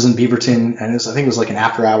 This was in Beaverton, and I think it was like an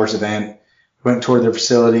after-hours event. We went toward their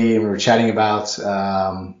facility, and we were chatting about.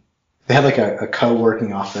 They had like a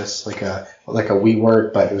co-working office, like a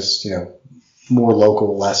WeWork, but it was more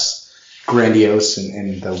local, less grandiose,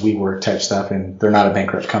 and the WeWork type stuff. And they're not a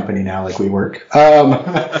bankrupt company now, like WeWork.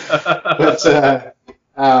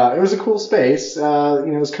 But it was a cool space. It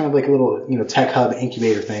was kind of like a little tech hub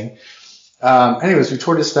incubator thing. Anyways, we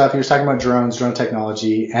toured his stuff. He was talking about drones, drone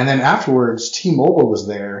technology, and then afterwards, T-Mobile was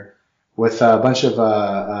there with a bunch of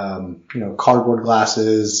cardboard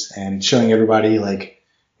glasses and showing everybody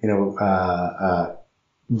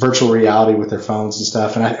virtual reality with their phones and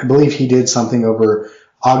stuff. And I believe he did something over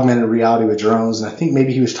augmented reality with drones, and I think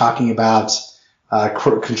maybe he was talking about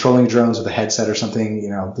controlling drones with a headset or something.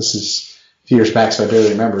 This is a few years back, so I barely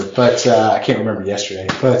remember, but I can't remember yesterday.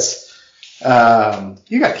 But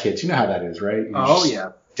you got kids, you know how that is, right?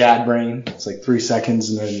 Yeah. Dad brain. It's like 3 seconds,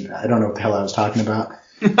 and then I don't know what the hell I was talking about.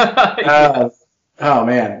 Oh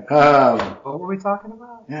man. What were we talking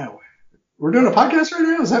about? Yeah. We're doing a podcast right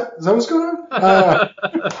now? Is that what's going on?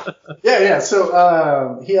 Yeah.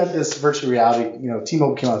 So he had this virtual reality,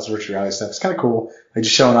 T-Mobile came out with this virtual reality stuff. It's kind of cool. Like,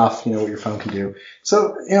 just showing off, what your phone can do.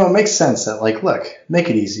 So, it makes sense that, like, look, make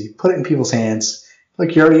it easy. Put it in people's hands.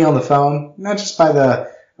 Like, you're already on the phone. Not just by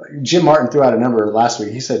Jim Martin threw out a number last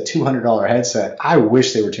week. He said $200 headset. I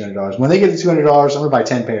wish they were $200. When they get to $200, I'm going to buy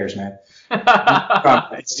 10 pairs, man.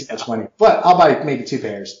 It's too much money. But I'll buy maybe 2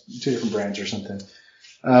 pairs, 2 different brands or something.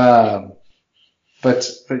 But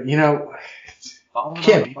you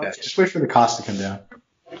can't beat that. Just wait for the cost to come down.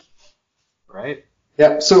 Right.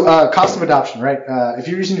 Yeah. So cost of adoption, right? If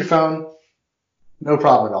you're using your phone, no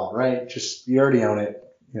problem at all, right? Just you already own it.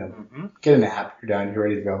 Get an app. You're done. You're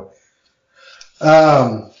ready to go.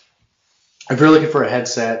 If you're looking for a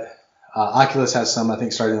headset, Oculus has some, I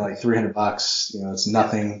think, starting at like $300. It's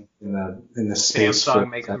nothing in the space. Samsung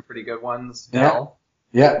makes some pretty good ones. Yeah. Dell.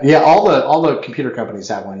 Yeah. All the computer companies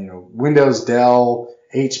have one. Windows, Dell,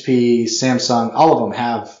 HP, Samsung, all of them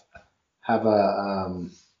have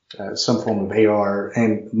some form of AR,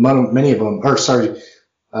 and many of them,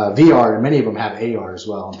 VR, and many of them have AR as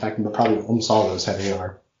well. In fact, probably almost all of those have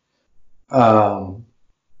AR.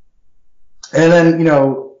 And then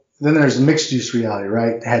then there's mixed use reality,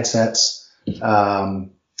 right? Headsets. So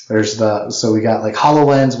we got like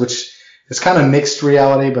HoloLens, which is kind of mixed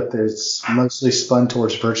reality, but it's mostly spun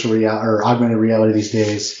towards virtual reality or augmented reality these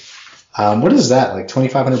days. What is that? Like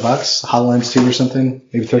 $2,500? HoloLens 2 or something?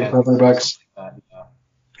 Maybe $3,500?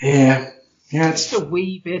 Yeah. It's a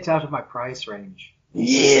wee bit out of my price range.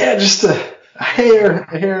 Yeah, just a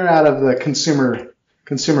hair out of the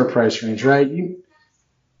consumer price range, right?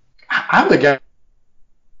 I'm the guy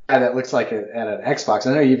that looks like at an Xbox.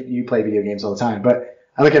 I know you play video games all the time, but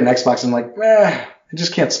I look at an Xbox and I'm like, I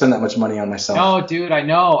just can't spend that much money on myself. No, dude, I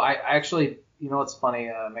know. I actually, it's funny,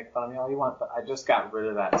 make fun of me all you want, but I just got rid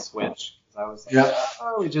of that Switch. I was like,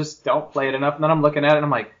 we just don't play it enough. And then I'm looking at it and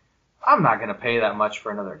I'm like, I'm not going to pay that much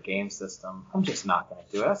for another game system. I'm just not going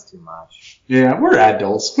to do it. That's too much. Yeah, we're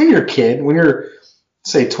adults. When you're a kid, when you're,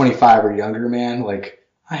 say, 25 or younger, man, like,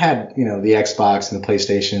 I had, the Xbox and the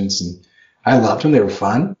PlayStations, and I loved them. They were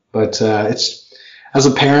fun. But as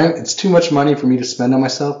a parent, it's too much money for me to spend on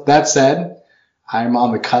myself. That said, I'm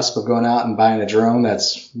on the cusp of going out and buying a drone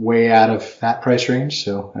that's way out of that price range.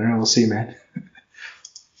 So, I don't know. We'll see, man.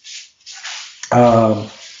 I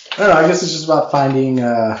don't know. I guess it's just about finding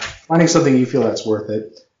something you feel that's worth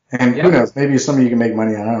it. And who knows? Maybe it's something you can make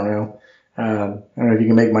money on. I don't know. I don't know if you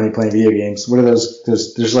can make money playing video games. What are those?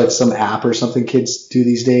 There's like some app or something kids do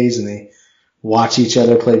these days, and they watch each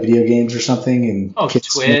other play video games or something. And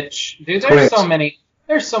Twitch. Dude, there's so many.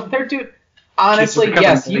 Dude, honestly,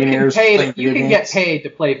 yes, you can get paid to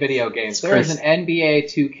play video games. There is an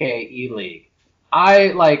NBA 2K E-League.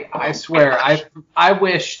 I swear, I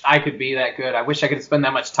wish I could be that good. I wish I could spend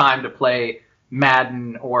that much time to play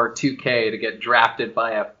Madden or 2K to get drafted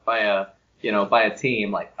by a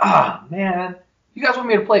team. Like, man, you guys want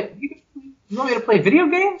me to play? You want me to play video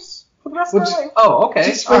games for the rest of my life? Oh, okay.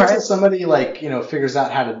 Just wait till somebody figures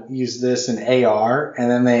out how to use this in AR,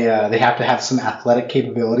 and then they have to have some athletic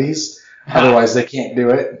capabilities. Otherwise, they can't do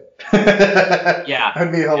it. Yeah,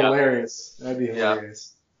 that'd be hilarious. That'd be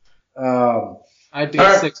hilarious. I'd do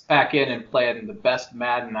a six-pack in and play it in the best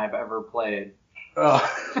Madden I've ever played. Oh.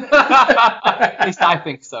 At least I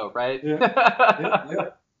think so, right? Yeah.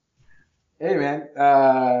 Hey, man.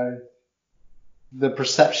 The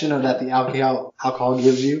perception of that the alcohol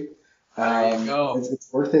gives you. There you go.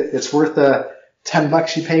 It's worth it. It's worth the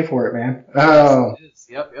 $10 you pay for it, man. Yes, it is.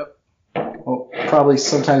 Yep. Well, probably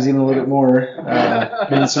sometimes even a little bit more,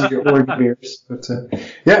 maybe some of your Oregon beers. But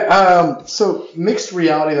so mixed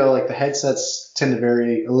reality though, like the headsets tend to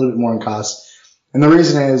vary a little bit more in cost, and the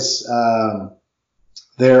reason is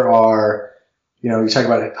there are, you talk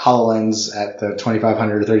about HoloLens at the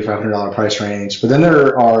 $2,500 to $3,500 price range, but then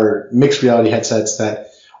there are mixed reality headsets that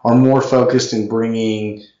are more focused in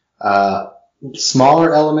bringing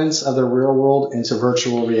smaller elements of the real world into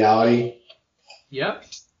virtual reality. Yep.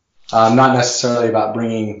 Not necessarily about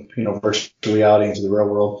bringing, virtual reality into the real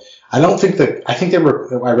world. I think I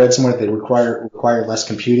read somewhere that they require less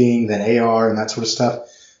computing than AR and that sort of stuff.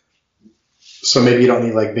 So maybe you don't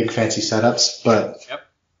need like big fancy setups, but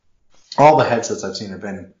all the headsets I've seen have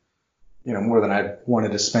been, more than I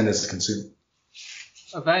wanted to spend as a consumer.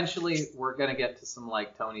 Eventually, we're going to get to some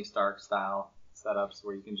like Tony Stark style setups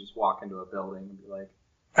where you can just walk into a building and be like,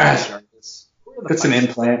 it's an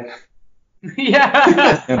implant.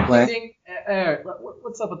 Yeah. Implant.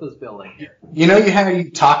 What's up with this building here? You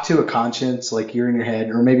talk to a conscience, like you're in your head,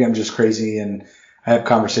 or maybe I'm just crazy and I have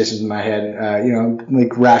conversations in my head,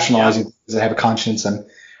 like rationalizing because I have a conscience. I'm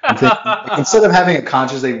thinking, like, instead of having a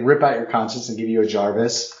conscience, they rip out your conscience and give you a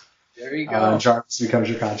Jarvis. There you go. Jarvis becomes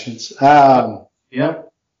your conscience.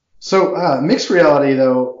 Yep. So mixed reality,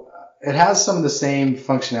 though, it has some of the same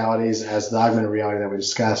functionalities as the augmented reality that we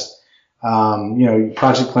discussed.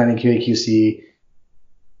 Project planning, QA/QC,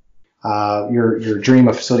 your dream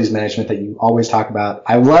of facilities management that you always talk about.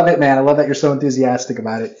 I love it, man. I love that you're so enthusiastic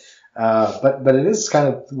about it. But it is kind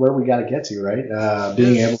of where we got to get to, right?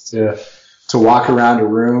 Being able to walk around a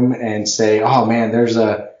room and say, oh man, there's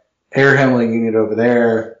a air handling unit over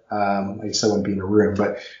there. I guess I wouldn't be in a room,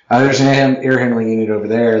 but there's an air handling unit over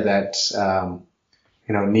there that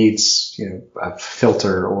needs a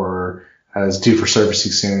filter or is due for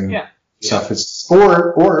servicing soon. Yeah. Stuff is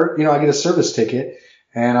or I get a service ticket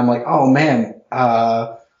and I'm like, oh man,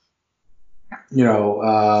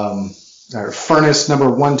 furnace number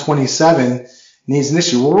 127 needs an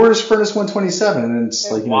issue. Well, where's furnace 127? And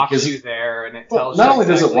it's it walks you there, and it tells you. Not only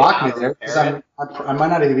does it exactly walk how me to there, because repair I might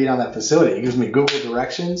not even be on that facility. It gives me Google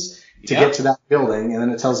directions to get to that building, and then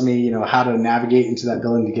it tells me, how to navigate into that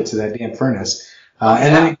building to get to that damn furnace.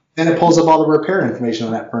 And then it pulls up all the repair information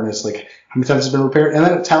on that furnace, like how many times it's been repaired, and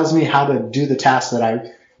then it tells me how to do the task that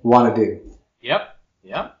I want to do. Yep.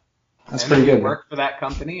 That's and pretty if you good. work for that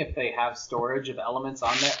company, if they have storage of elements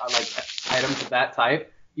on there, like items of that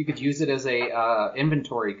type, you could use it as a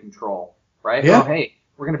inventory control, right? Yeah. Oh, hey,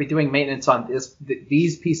 we're going to be doing maintenance on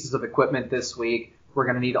these pieces of equipment this week. We're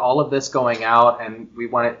going to need all of this going out, and we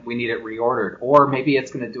need it reordered. Or maybe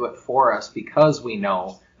it's going to do it for us because we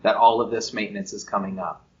know that all of this maintenance is coming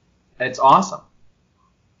up. It's awesome.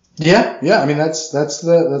 Yeah. I mean, that's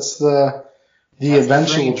the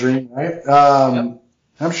eventual dream, right? Yep.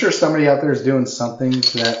 I'm sure somebody out there is doing something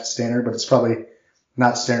to that standard, but it's probably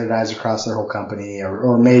not standardized across their whole company,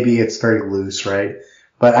 or maybe it's very loose, right?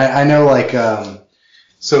 But I know,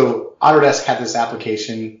 so Autodesk had this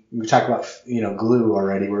application. We talked about, Glue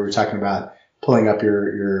already, where we were talking about pulling up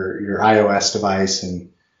your iOS device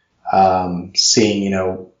and seeing,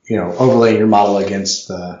 overlaying your model against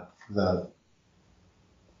the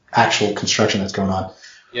actual construction that's going on.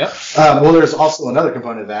 Yep. Well, there's also another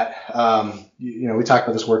component of that. We talked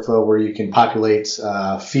about this workflow where you can populate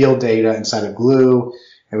field data inside of Glue,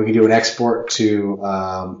 and we can do an export to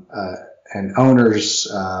an owner's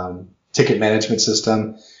ticket management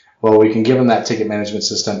system. Well, we can give them that ticket management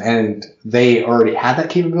system, and they already have that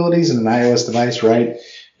capabilities in an iOS device, right?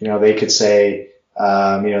 They could say,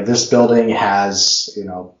 this building has,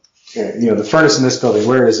 the furnace in this building,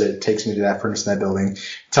 where is it? It takes me to that furnace in that building. It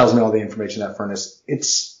tells me all the information of that furnace.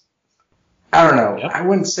 I don't know. Yep. I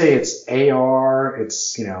wouldn't say it's AR.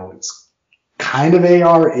 It's kind of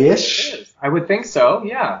AR-ish. I would think so,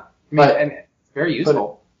 yeah. And it's very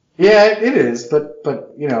useful. Yeah, it is. But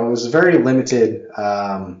it was a very limited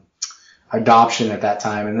adoption at that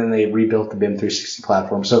time, and then they rebuilt the BIM 360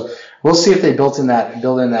 platform. So we'll see if they build in that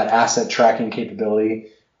asset tracking capability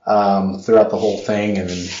throughout the whole thing, and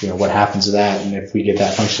then what happens to that, and if we get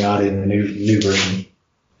that functionality in the new version.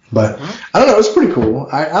 But I don't know, it was pretty cool.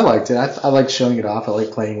 I liked it. I liked showing it off. I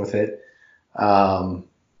liked playing with it.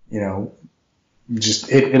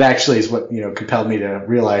 It actually is what compelled me to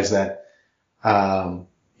realize that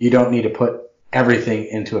you don't need to put everything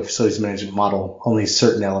into a facilities management model. Only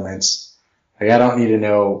certain elements. Like, I don't need to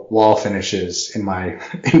know wall finishes in my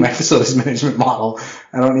facilities management model.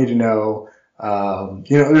 I don't need to know.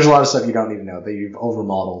 There's a lot of stuff you don't need to know that you've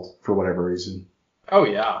over-modeled for whatever reason. Oh,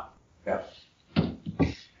 yeah. Yeah.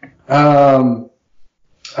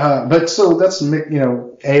 But so that's, AR,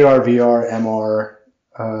 VR, MR.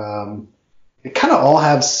 They kind of all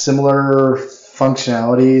have similar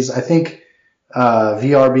functionalities. I think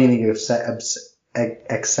VR being an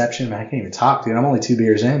exception. Man, I can't even talk, dude. I'm only 2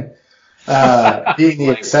 beers in. Being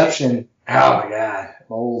the exception. Oh, my God.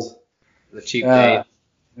 I'm old. The cheap date.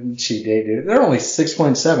 Cheap date, dude. They're only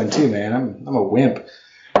 6.7 too, man. I'm a wimp.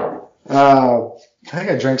 I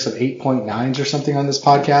think I drank some 8.9s or something on this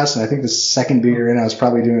podcast, and I think the second beer in, I was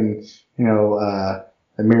probably doing, the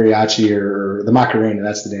mariachi or the Macarena.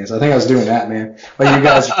 That's the dance. I think I was doing that, man. While you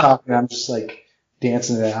guys are talking, I'm just like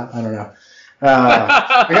dancing it out. I don't know.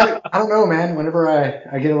 I don't know, man. Whenever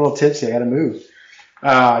I get a little tipsy, I got to move.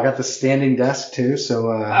 I got the standing desk too,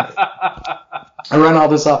 so I run all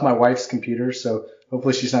this off my wife's computer, so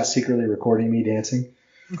hopefully she's not secretly recording me dancing.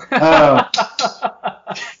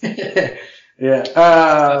 Yeah.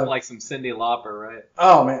 Sounds like some Cyndi Lauper, right?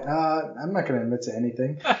 Oh, man. I'm not going to admit to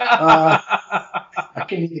anything. I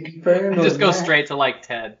can either confirm or just go not. straight to like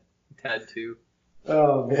Ted 2.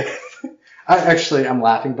 Oh, man. I'm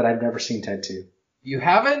laughing, but I've never seen Ted 2. You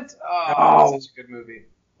haven't? Oh, that's such a good movie.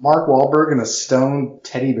 Mark Wahlberg and a stone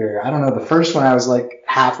teddy bear. I don't know. The first one I was like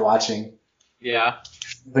half watching. Yeah. I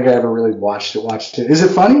don't think I ever really watched it. Is it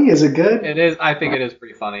funny? Is it good? It is. I think it is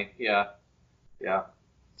pretty funny. Yeah. Yeah.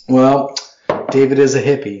 Well, David is a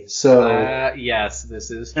hippie, so. Yes, this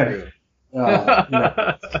is true.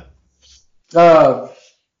 Yeah,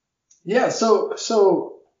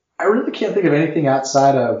 so I really can't think of anything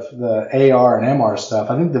outside of the AR and MR stuff.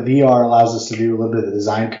 I think the VR allows us to do a little bit of the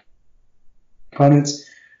design components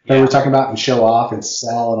that we're talking about and show off and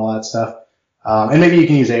sell and all that stuff. And maybe you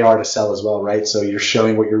can use AR to sell as well, right? So you're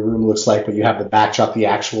showing what your room looks like, but you have the backdrop, the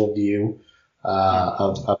actual view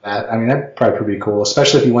of that. I mean, that'd probably be pretty cool,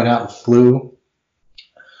 especially if you went out and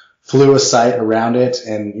flew a site around it,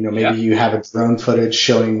 and maybe you have a drone footage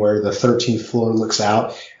showing where the 13th floor looks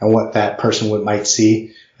out and what that person might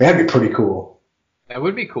see. That'd be pretty cool. That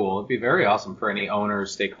would be cool. It'd be very awesome for any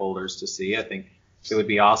owners, stakeholders to see. I think it would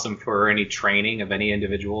be awesome for any training of any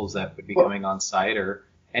individuals that would be coming on site or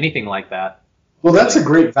anything like that. Well, that's a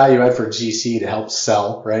great value add for GC to help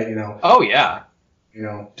sell, right? Oh yeah.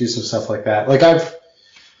 Do some stuff like that. Like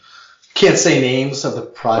can't say names of the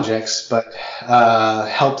projects, but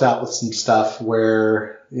helped out with some stuff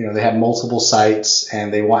where they have multiple sites,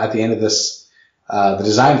 and they want at the end of this the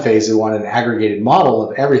design phase, they want an aggregated model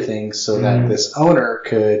of everything so that this owner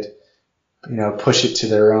could push it to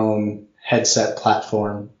their own headset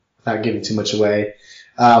platform without giving too much away.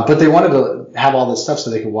 But they wanted to have all this stuff so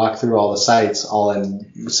they could walk through all the sites all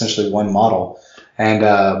in essentially one model,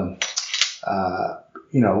 and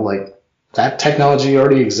like. That technology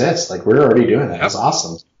already exists. Like, we're already doing that. That's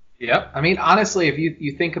awesome. Yep. I mean, honestly, if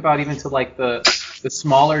you think about even to like the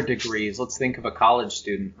smaller degrees, let's think of a college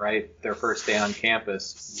student, right? Their first day on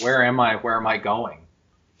campus. Where am I? Where am I going?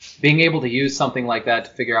 Being able to use something like that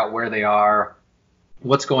to figure out where they are,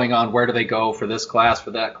 what's going on, where do they go for this class,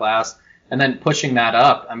 for that class, and then pushing that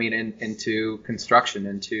up, I mean, into construction,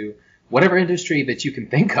 into whatever industry that you can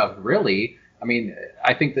think of, really. I mean,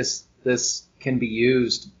 I think this can be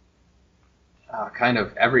used kind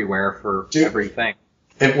of everywhere for everything.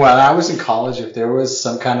 When I was in college, if there was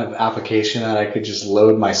some kind of application that I could just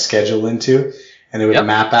load my schedule into, and it would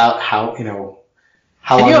map out how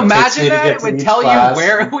how Can long you it takes imagine me to that? get It to would each tell class. you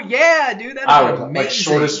where. Yeah, dude, that's amazing. Like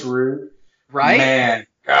shortest route. Right? Man,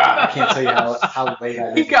 God, I can't tell you how late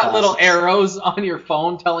I You got little arrows on your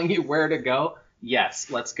phone telling you where to go. Yes,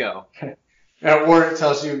 let's go. Or it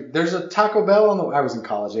tells you there's a Taco Bell on the way. I was in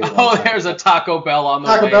college. Oh, there's a Taco Bell on the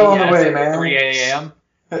way. Taco Bell on the Yes, way, at man. 3 a.m.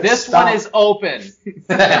 This Stop. one is open.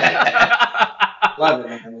 Love it,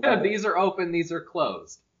 man. Love it. These are open. These are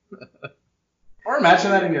closed. Or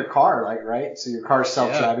imagine that in your car, like, right? So your car's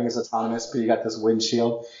self-driving, it's autonomous, but you got this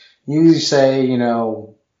windshield. You say,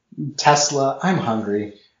 Tesla, I'm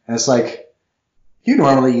hungry. And it's like, you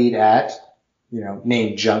normally eat at,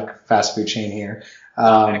 name junk fast food chain here.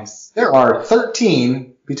 There are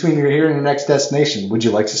 13 between here and your next destination. Would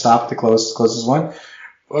you like to stop at the closest one?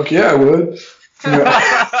 Fuck yeah, I would.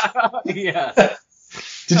 Yeah.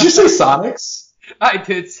 Did you say Sonics? I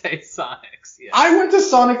did say Sonics. Yeah. I went to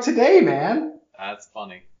Sonic today, man. That's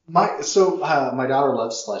funny. My daughter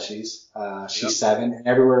loves slushies. She's 7, and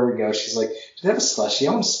everywhere we go, she's like, "Do they have a slushie?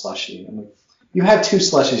 I want a slushie." I'm like, "You had 2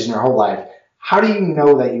 slushies in your whole life. How do you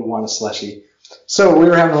know that you want a slushie?" So we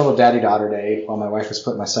were having a little daddy-daughter day while my wife was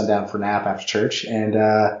putting my son down for a nap after church, and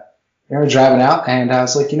we were driving out, and I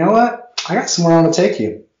was like, "You know what? I got somewhere I want to take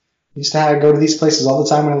you." I used to go to these places all the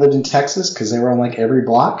time when I lived in Texas because they were on like every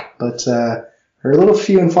block, but they're a little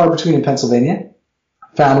few and far between in Pennsylvania.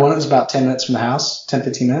 Found one that was about 10 minutes from the house, 10,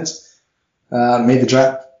 15 minutes. Made the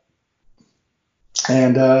drive.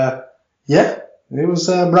 And, it was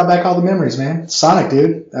brought back all the memories, man. Sonic,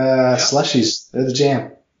 dude. Slushies, they're the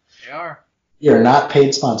jam. They are. You're not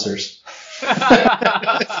paid sponsors.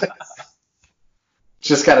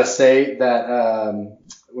 Just got to say that,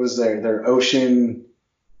 was their ocean,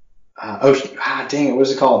 dang it, what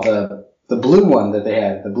is it called? The blue one that they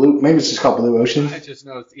had. Maybe it's just called Blue Ocean. I just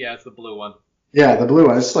know, it's the blue one. Yeah, the blue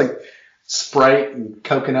one. It's like Sprite and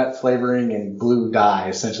coconut flavoring and blue dye,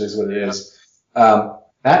 essentially, is what it is.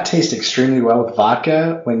 That tastes extremely well with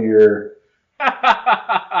vodka when you're,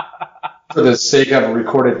 for the sake of a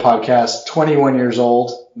recorded podcast, 21 years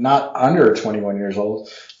old, not under 21 years old.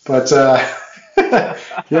 But,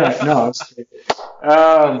 it's great. Awesome.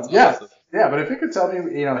 Yeah, but if it could tell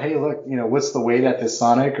me, hey, look, what's the weight at this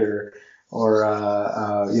Sonic or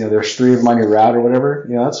there's 3 of them on your route or whatever,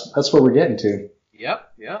 that's where we're getting to.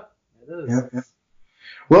 Yep, it is. Yep.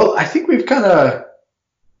 Well, I think we've kind of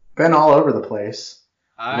been all over the place.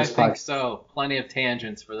 I think so. Plenty of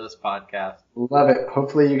tangents for this podcast. Love it.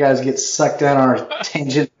 Hopefully you guys get sucked down our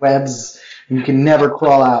tangent webs and you can never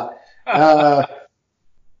crawl out.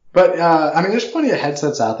 But there's plenty of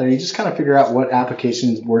headsets out there. You just kind of figure out what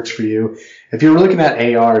application works for you. If you're looking at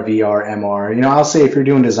AR, VR, MR, I'll say if you're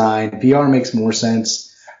doing design, VR makes more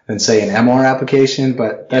sense than, say, an MR application,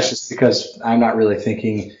 but that's just because I'm not really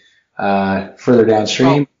thinking further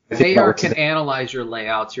downstream. Well, AR can analyze your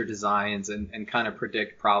layouts, your designs, and kind of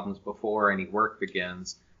predict problems before any work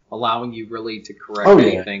begins, allowing you really to correct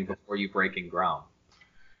anything before you break in ground.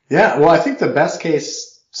 Yeah, well, I think the best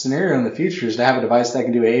case scenario in the future is to have a device that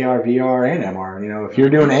can do AR, VR, and MR. You know, if you're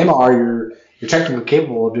doing MR, you're technically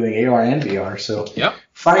capable of doing AR and VR. So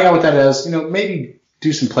finding out what that is, you know, maybe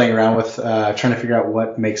do some playing around with trying to figure out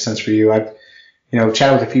what makes sense for you. I've, you know,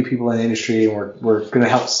 chatted with a few people in the industry, and we're going to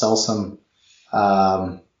help sell some,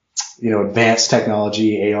 you know, advanced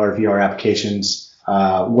technology, AR, VR applications,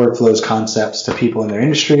 workflows, concepts to people in their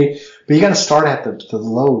industry. But you got to start at the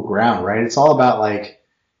low ground, right? It's all about like,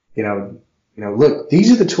 you know, look,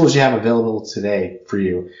 these are the tools you have available today for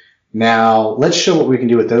you. Now let's show what we can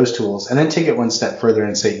do with those tools, and then take it one step further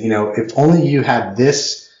and say, you know, if only you had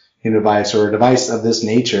this device or a device of this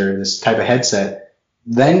nature, this type of headset,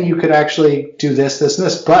 then you could actually do this, this, and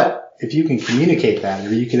this. But if you can communicate that,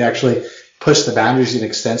 or you can actually push the boundaries and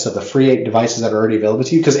extents of the free devices that are already available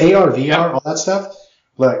to you, because AR, VR, all that stuff,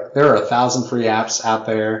 look, there are 1,000 free apps out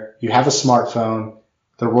there. You have a smartphone.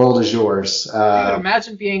 The world is yours. Dude,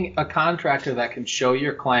 imagine being a contractor that can show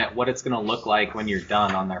your client what it's going to look like when you're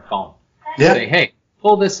done on their phone. Yeah. Say, hey,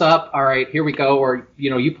 pull this up. All right, here we go. Or,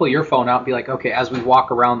 you know, you pull your phone out and be like, okay, as we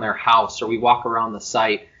walk around their house or we walk around the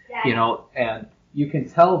site, you know, and you can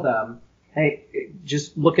tell them, hey,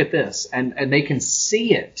 just look at this. And they can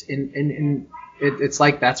see it. And it's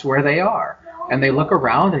like that's where they are. And they look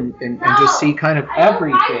around and just see kind of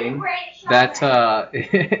everything that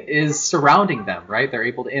is surrounding them, right? They're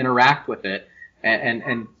able to interact with it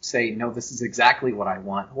and say, no, this is exactly what I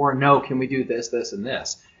want. Or no, can we do this, this, and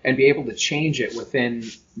this? And be able to change it within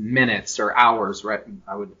minutes or hours, right?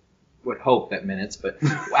 I would hope that minutes, but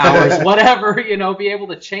hours, whatever, you know, be able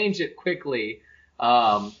to change it quickly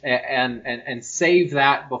and save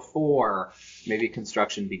that before maybe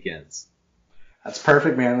construction begins. That's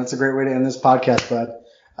perfect, man. That's a great way to end this podcast, bud.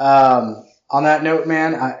 On that note,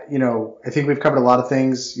 man, I think we've covered a lot of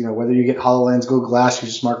things. You know, whether you get HoloLens, Google Glass,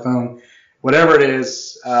 use your smartphone, whatever it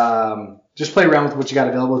is, just play around with what you got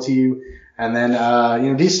available to you, and then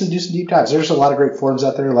do some deep dives. There's a lot of great forums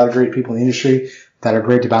out there, a lot of great people in the industry that are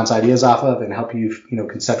great to bounce ideas off of and help you,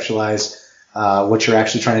 conceptualize what you're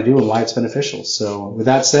actually trying to do and why it's beneficial. So, with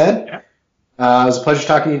that said, it was a pleasure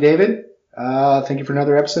talking to you, David. Thank you for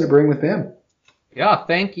another episode of Brewing with Bim. Yeah,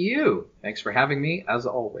 thank you. Thanks for having me, as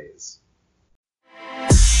always.